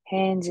your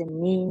hands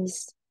and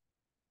knees.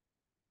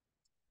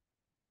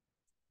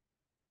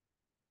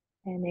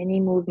 And any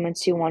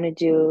movements you want to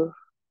do.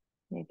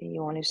 Maybe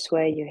you want to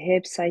sway your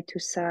hips side to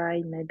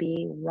side.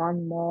 Maybe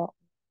one more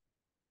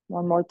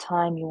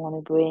time you want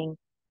to bring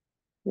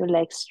your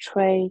legs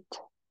straight.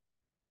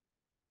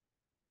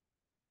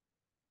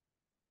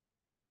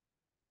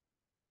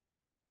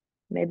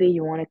 Maybe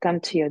you want to come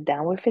to your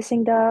downward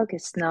facing dog.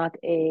 It's not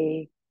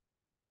a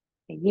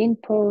yin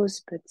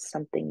pose, but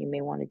something you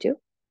may want to do.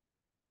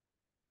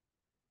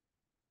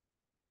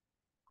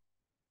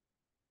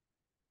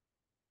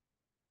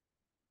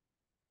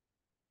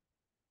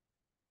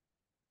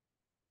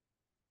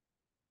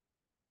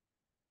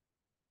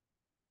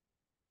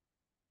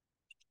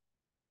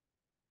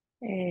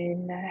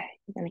 And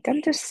you're going to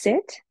come to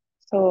sit.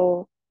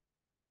 So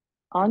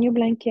on your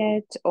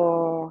blanket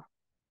or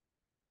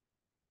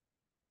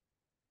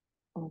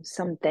on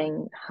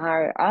something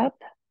higher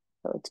up.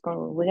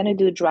 So we're going to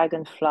do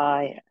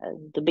dragonfly.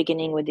 At the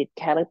beginning we did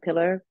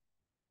caterpillar.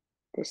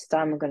 This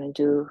time we're going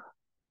to do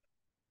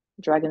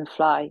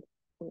dragonfly.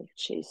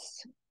 which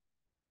is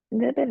a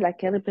little bit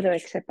like a little bit,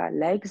 except our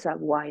legs are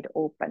wide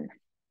open.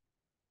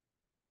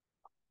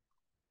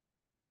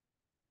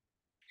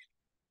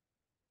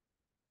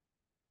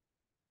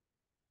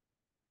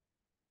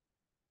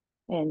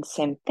 And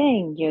same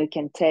thing, you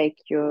can take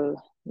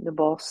the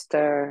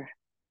bolster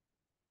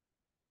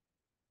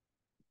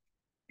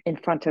in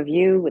front of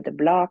you with the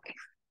block,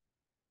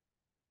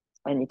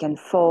 and you can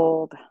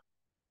fold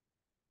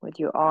with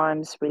your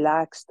arms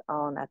relaxed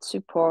on at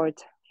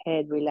support,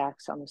 head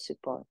relaxed on the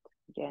support.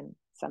 Again,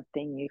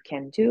 something you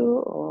can do,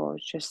 or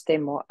just stay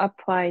more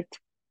upright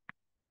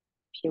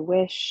if you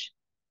wish.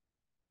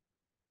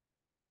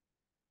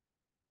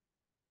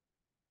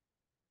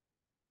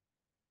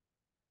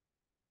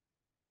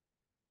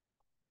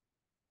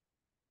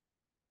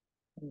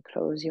 And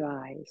close your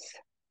eyes.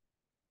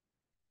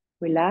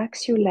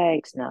 Relax your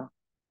legs now.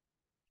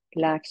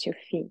 Relax your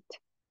feet.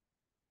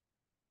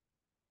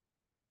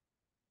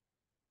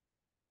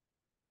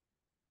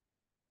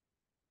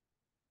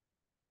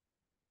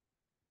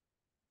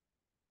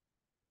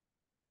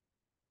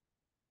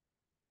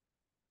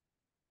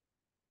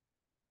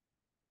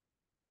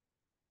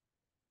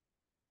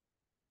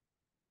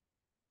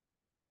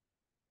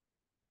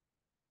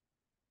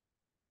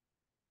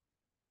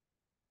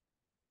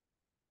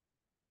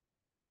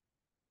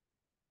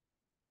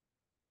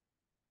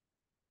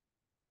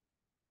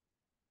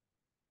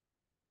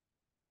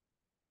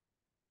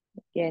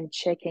 Again,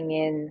 checking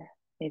in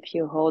if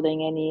you're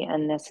holding any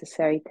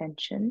unnecessary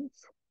tensions.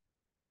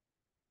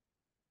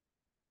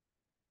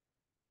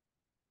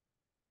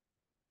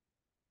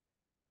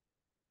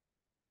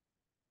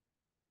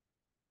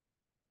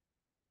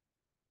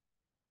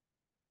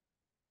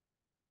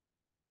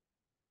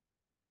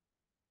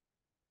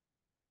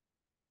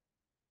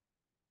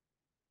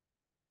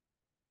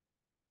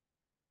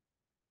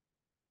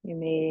 You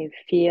may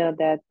feel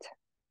that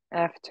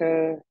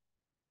after a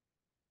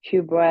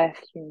few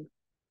breaths,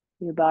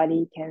 your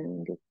body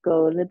can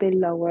go a little bit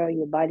lower.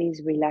 Your body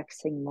is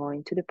relaxing more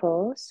into the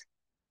pose.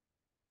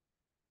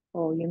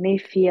 Or you may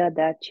feel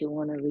that you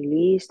want to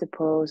release the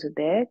pose a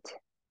bit.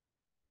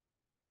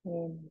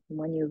 And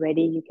when you're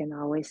ready, you can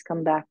always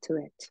come back to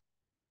it.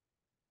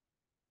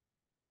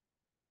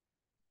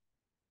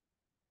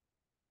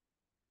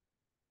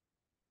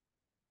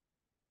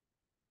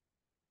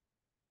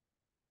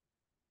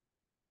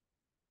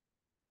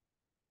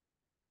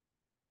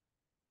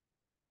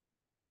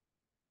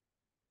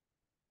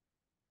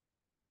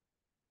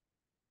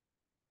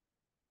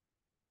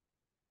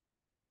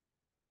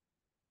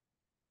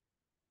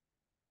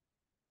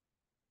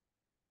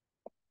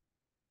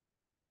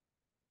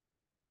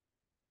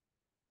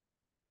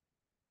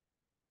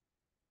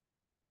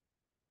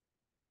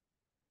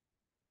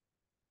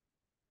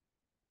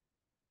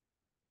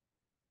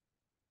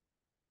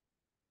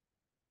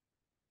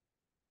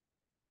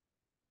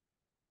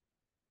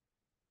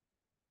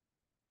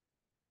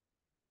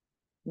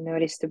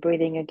 Notice the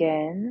breathing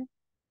again.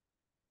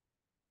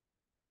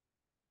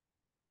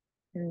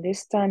 And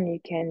this time you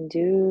can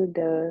do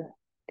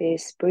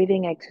this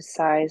breathing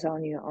exercise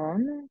on your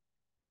own,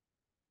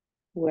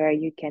 where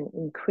you can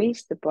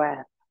increase the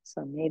breath.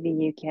 So maybe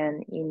you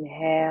can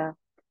inhale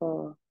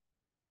for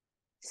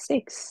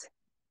 6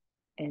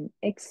 and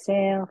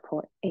exhale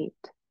for 8.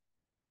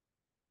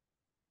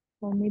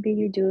 Or maybe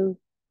you do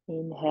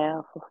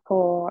inhale for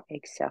 4,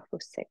 exhale for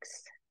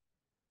 6.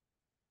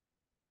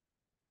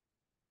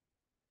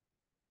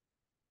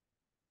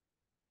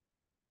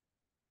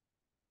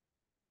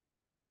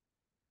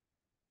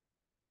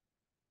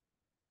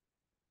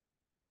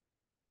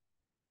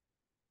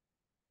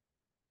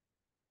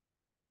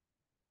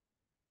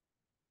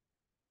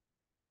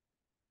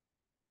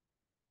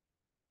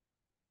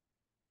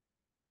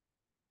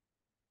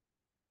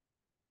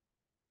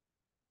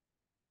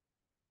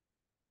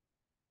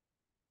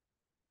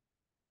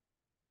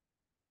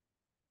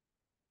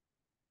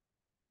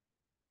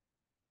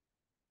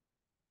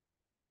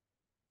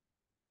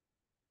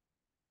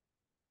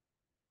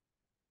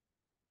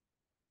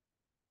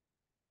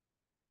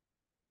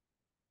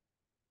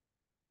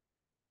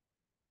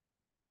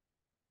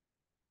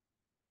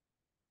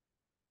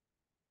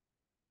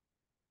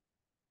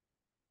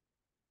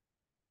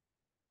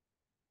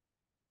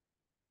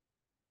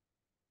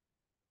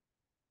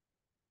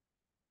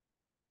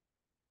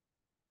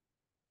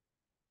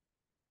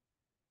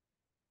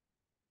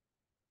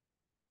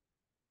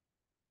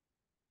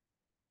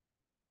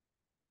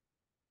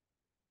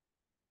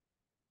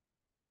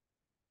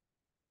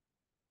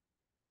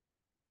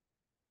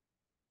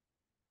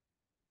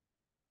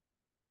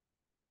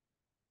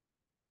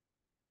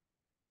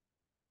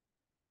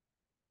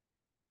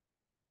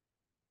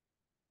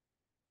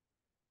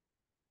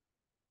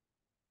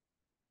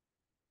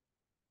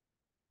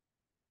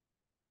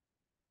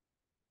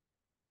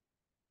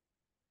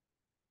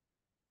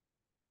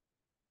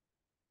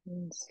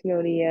 And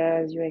slowly,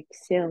 as you're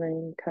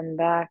exhaling, come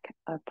back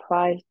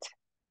upright.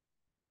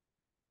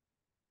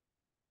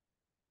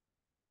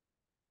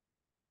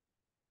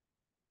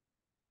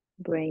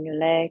 Bring your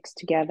legs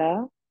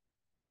together.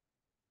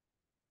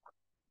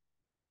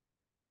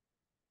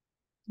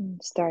 And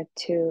start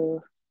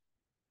to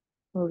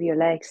move your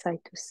legs side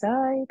to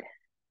side.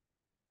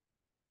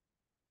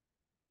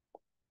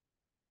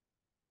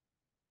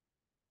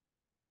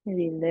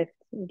 Maybe lift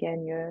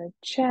again your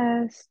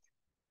chest.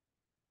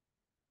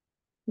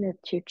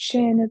 Lift your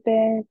chin a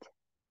bit.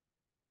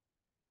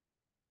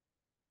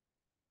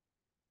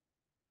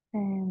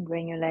 And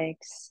bring your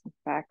legs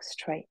back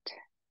straight.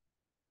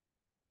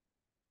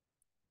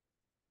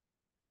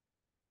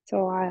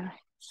 So our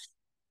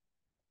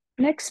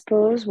next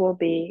pose will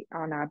be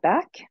on our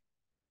back.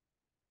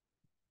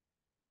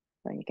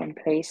 So you can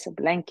place a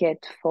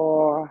blanket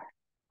for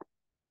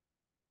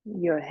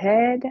your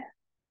head,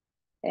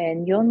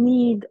 and you'll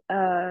need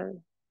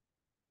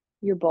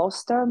your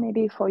bolster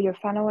maybe for your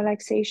final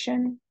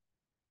relaxation.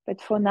 But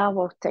for now,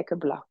 we'll take a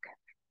block.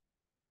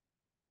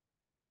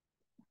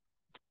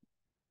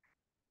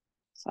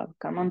 So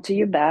come onto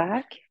your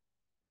back.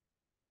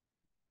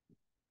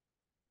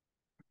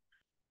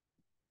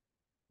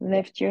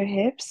 Lift your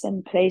hips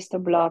and place the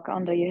block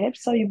under your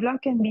hips. So your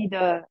block can be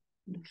the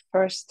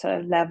first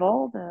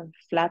level, the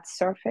flat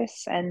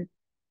surface,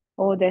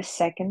 or the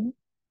second.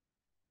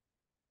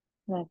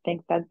 I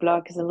think that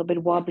block is a little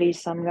bit wobbly,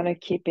 so I'm going to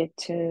keep it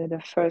to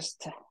the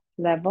first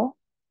level.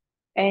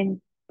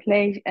 And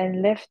place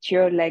and lift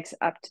your legs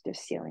up to the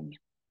ceiling.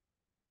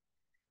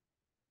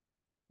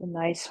 A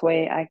nice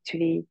way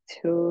actually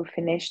to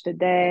finish the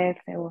day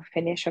or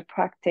finish a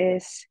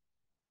practice,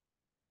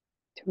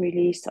 to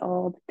release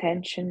all the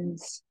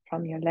tensions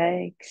from your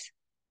legs.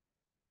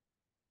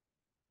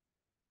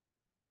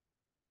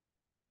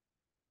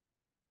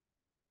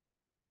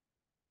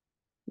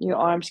 Your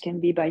arms can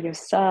be by your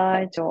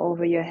sides or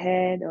over your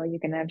head, or you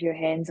can have your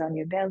hands on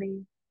your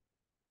belly.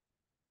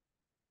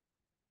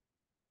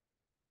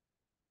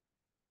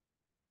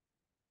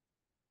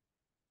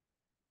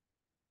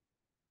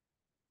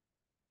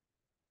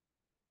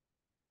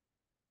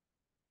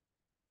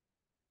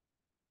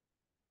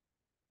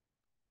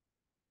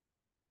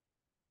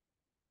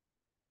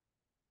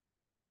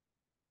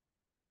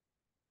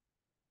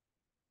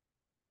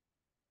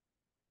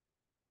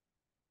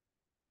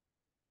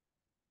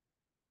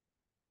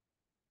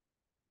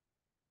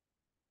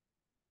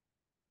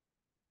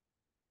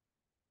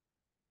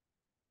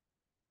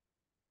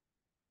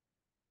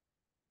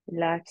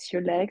 Relax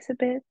your legs a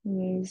bit,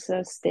 knees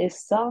stay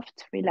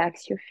soft,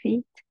 relax your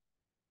feet.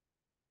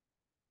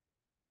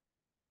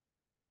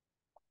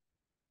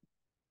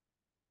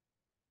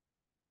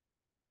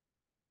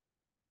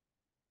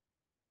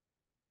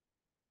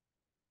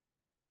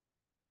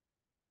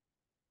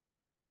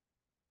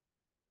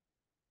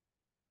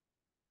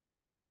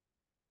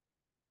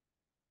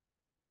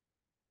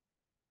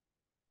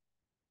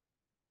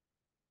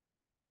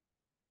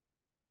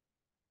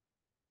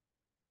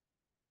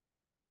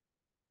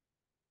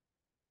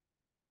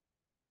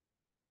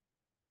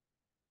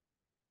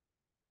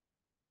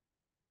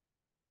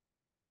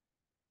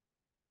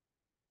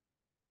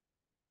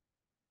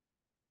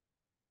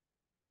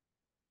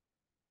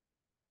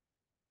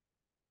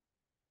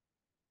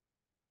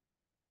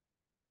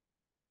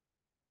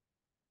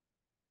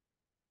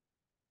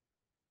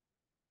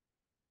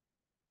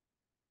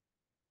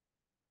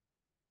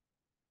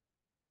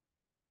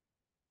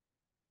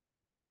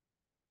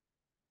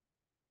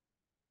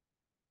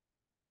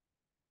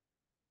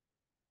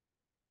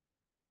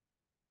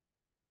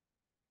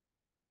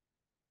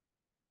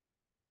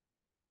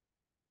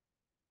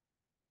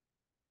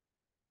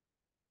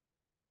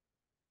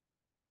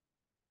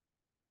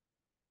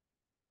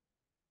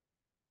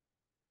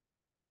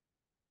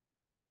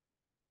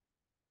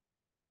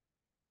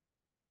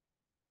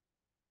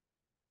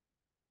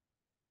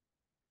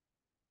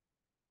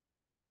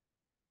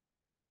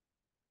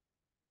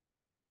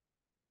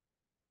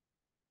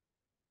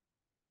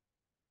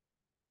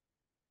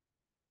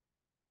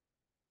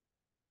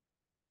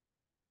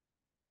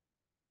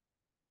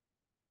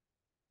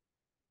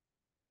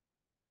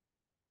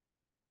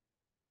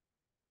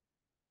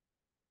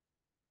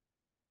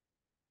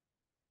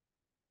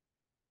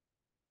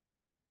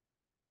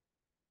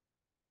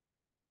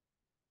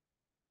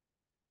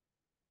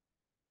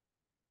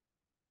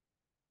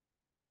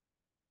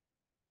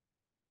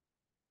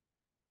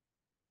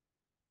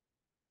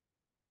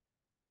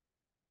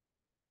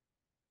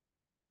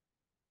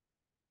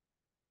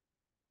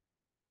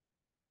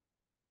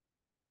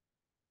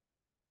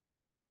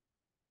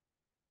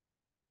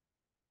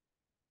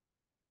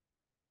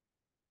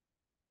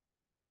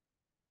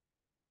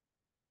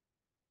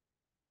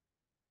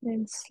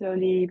 Then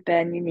slowly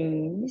bend your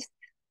knees.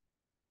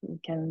 You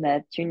can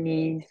let your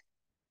knees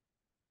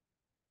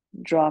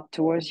drop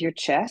towards your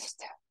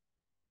chest.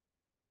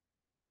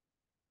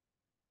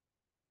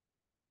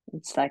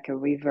 It's like a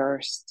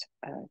reversed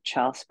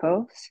child's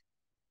pose.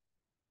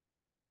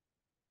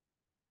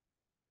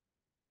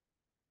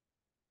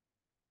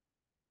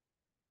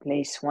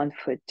 Place one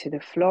foot to the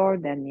floor,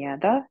 then the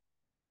other.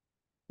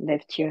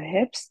 Lift your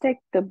hips, take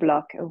the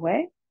block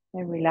away,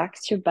 and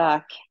relax your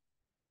back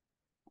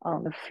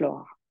on the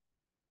floor.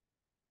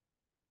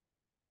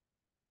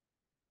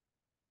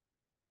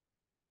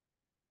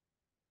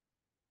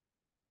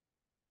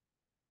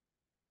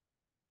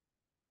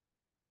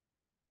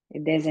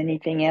 If there's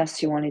anything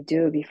else you want to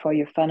do before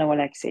your final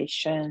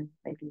relaxation,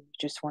 maybe you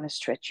just want to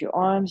stretch your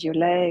arms, your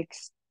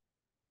legs.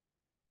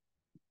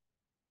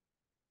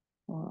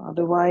 Or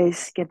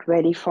otherwise, get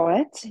ready for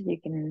it.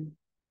 You can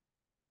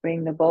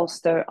bring the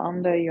bolster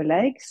under your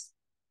legs.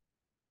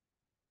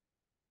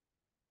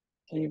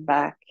 So your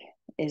back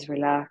is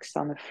relaxed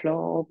on the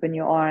floor. Open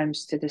your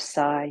arms to the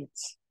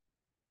sides,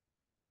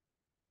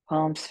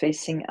 palms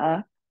facing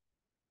up.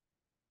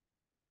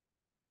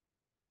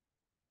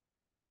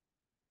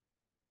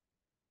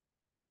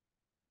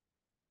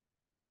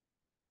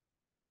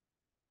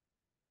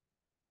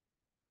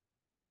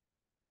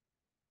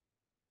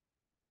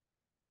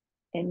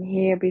 And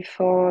here,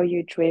 before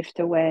you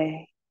drift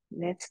away,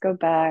 let's go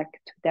back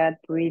to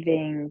that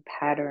breathing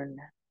pattern,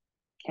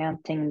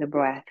 counting the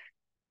breath.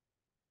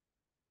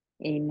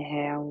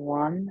 Inhale,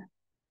 1,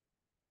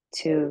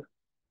 2,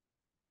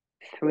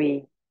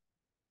 3,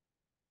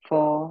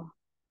 4.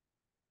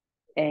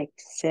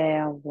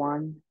 Exhale,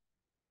 1,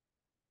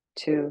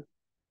 2,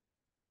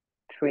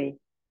 3,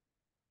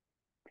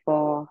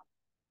 4,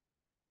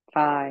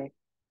 5,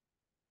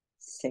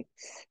 6.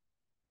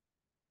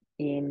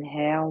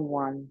 Inhale,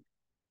 1,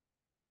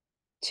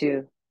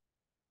 2,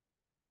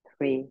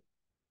 3,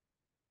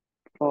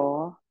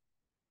 4.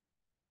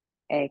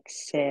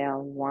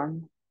 Exhale,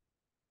 1,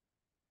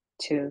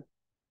 2,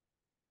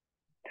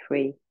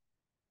 3,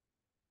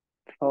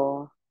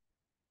 4,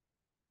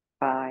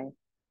 5,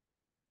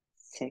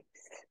 6.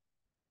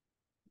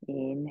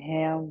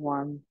 Inhale,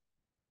 1,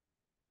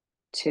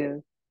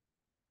 2,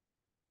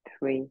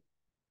 3,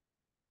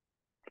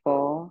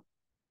 4.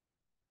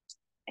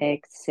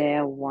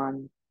 Exhale,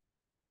 1,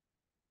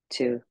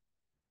 2,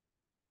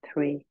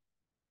 3,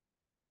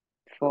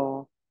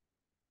 4,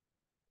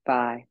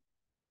 5,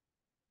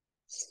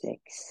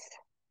 6.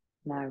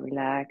 Now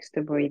relax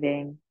the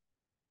breathing.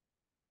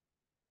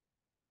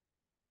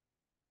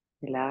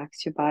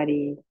 Relax your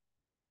body.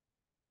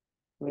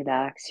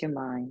 Relax your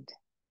mind.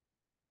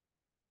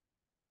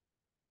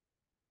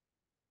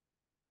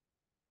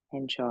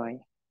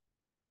 Enjoy.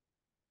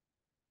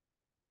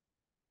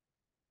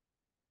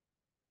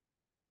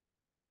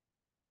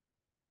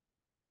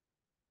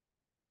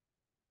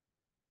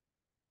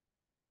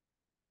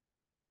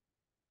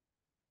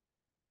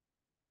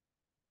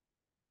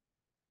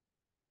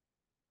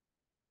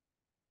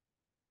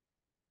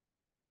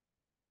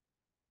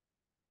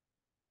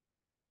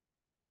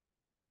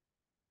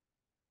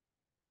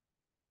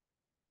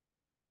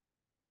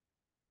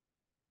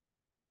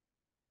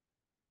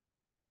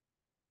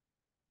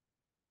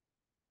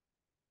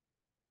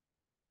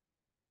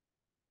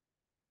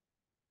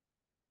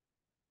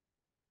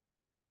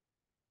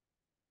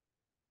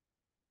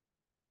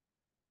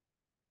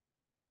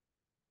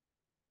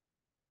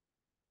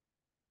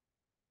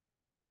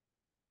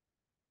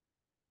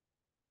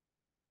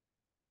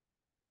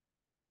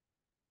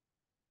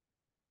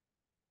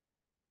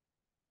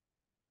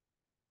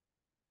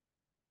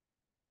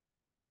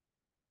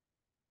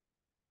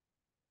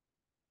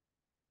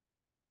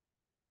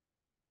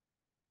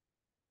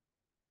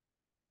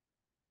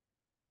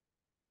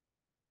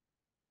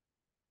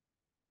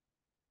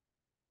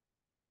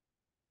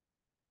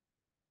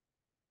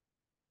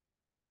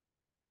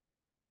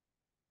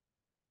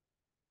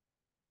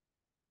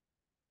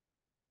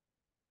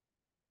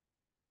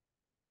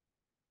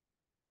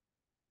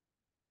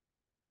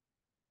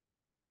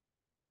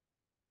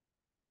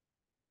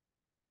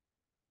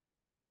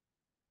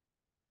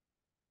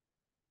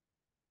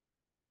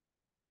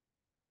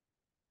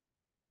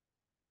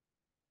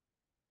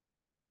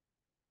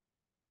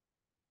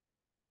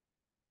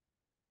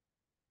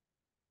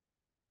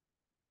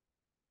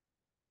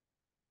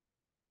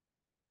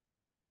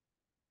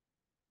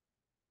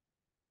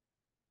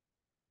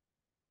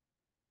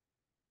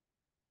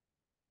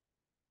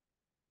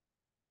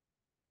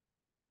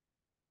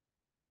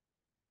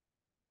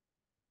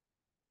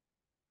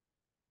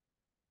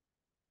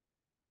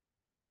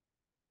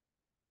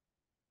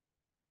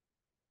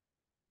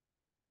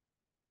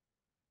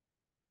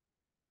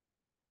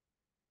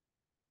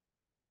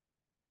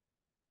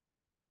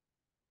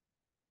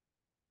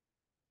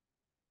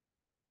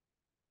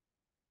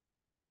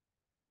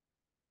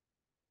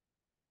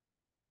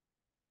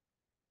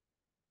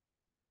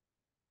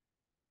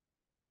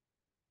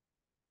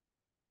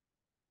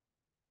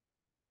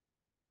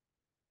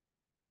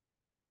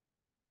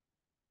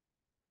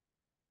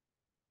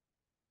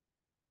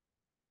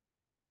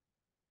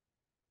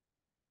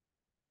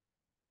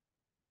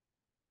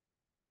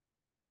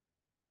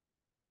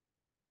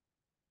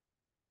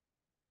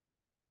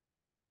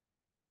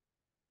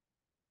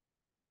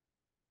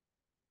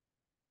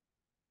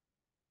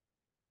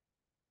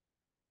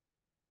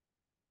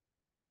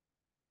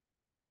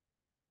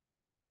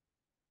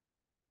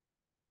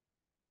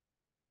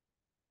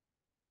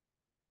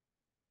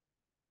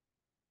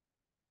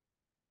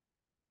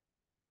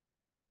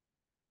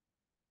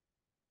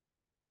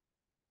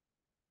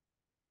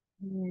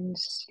 And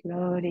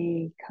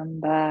slowly come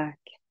back.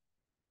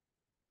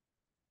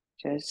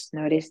 Just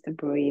notice the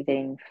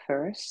breathing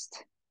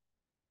first.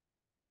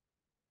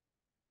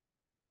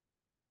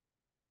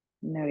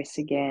 Notice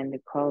again the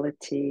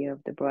quality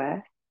of the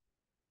breath.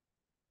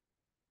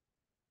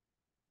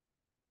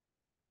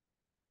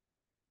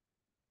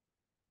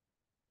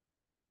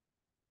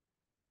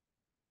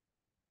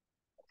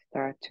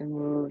 Start to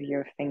move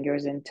your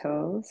fingers and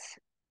toes.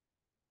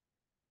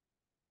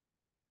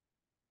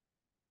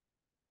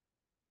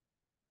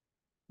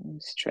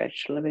 And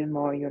stretch a little bit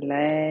more your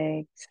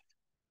legs,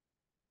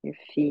 your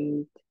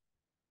feet.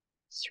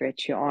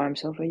 Stretch your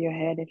arms over your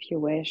head if you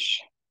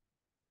wish.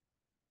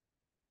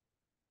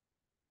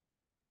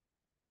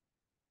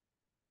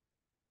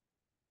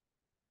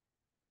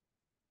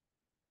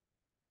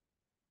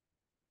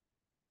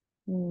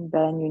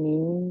 Bend your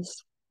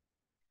knees.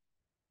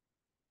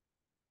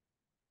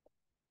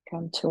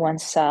 Come to one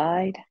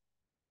side.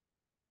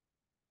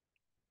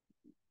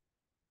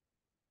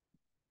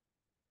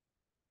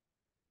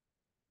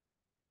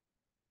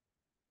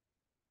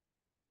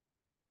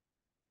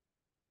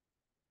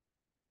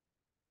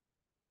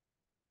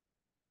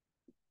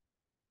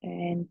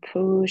 And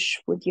push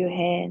with your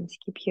hands.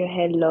 Keep your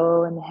head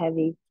low and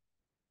heavy.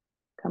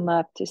 Come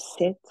up to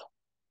sit.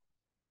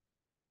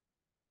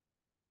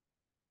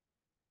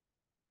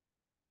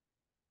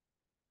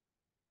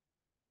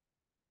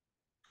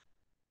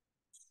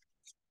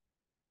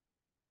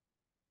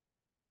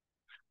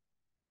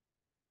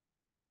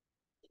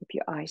 Keep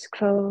your eyes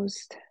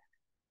closed.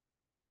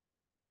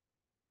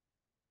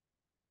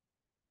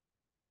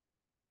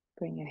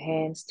 Bring your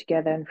hands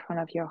together in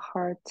front of your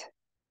heart.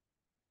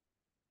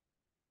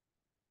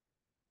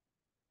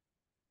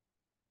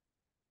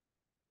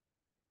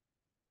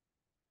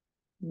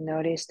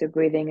 Notice the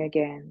breathing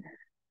again.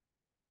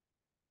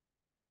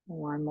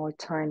 One more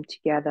time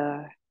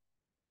together.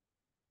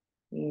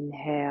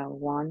 Inhale,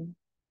 1,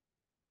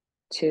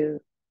 2,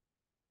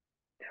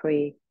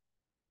 3,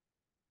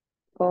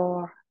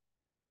 4.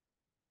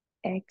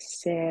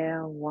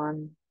 Exhale,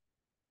 1,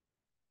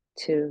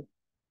 2,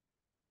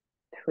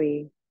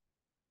 3,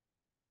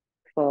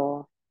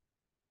 4,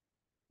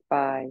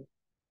 5,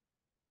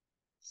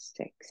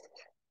 6.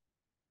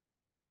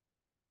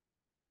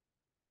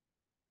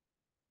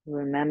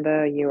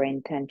 Remember your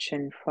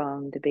intention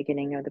from the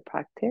beginning of the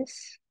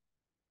practice.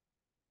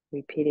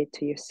 Repeat it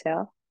to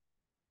yourself.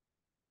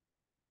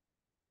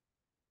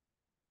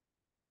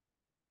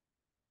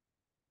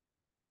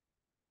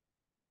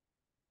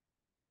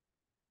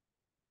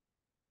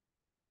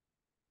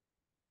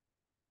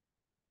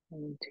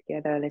 And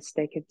together, let's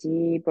take a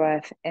deep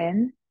breath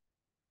in.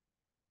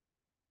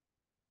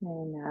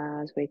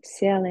 And as we're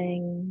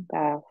exhaling,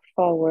 bow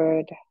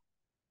forward.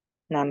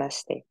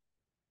 Namaste.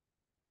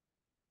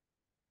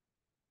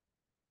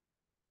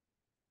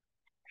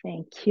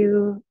 Thank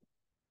you.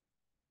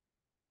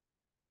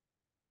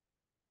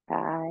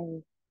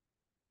 Bye.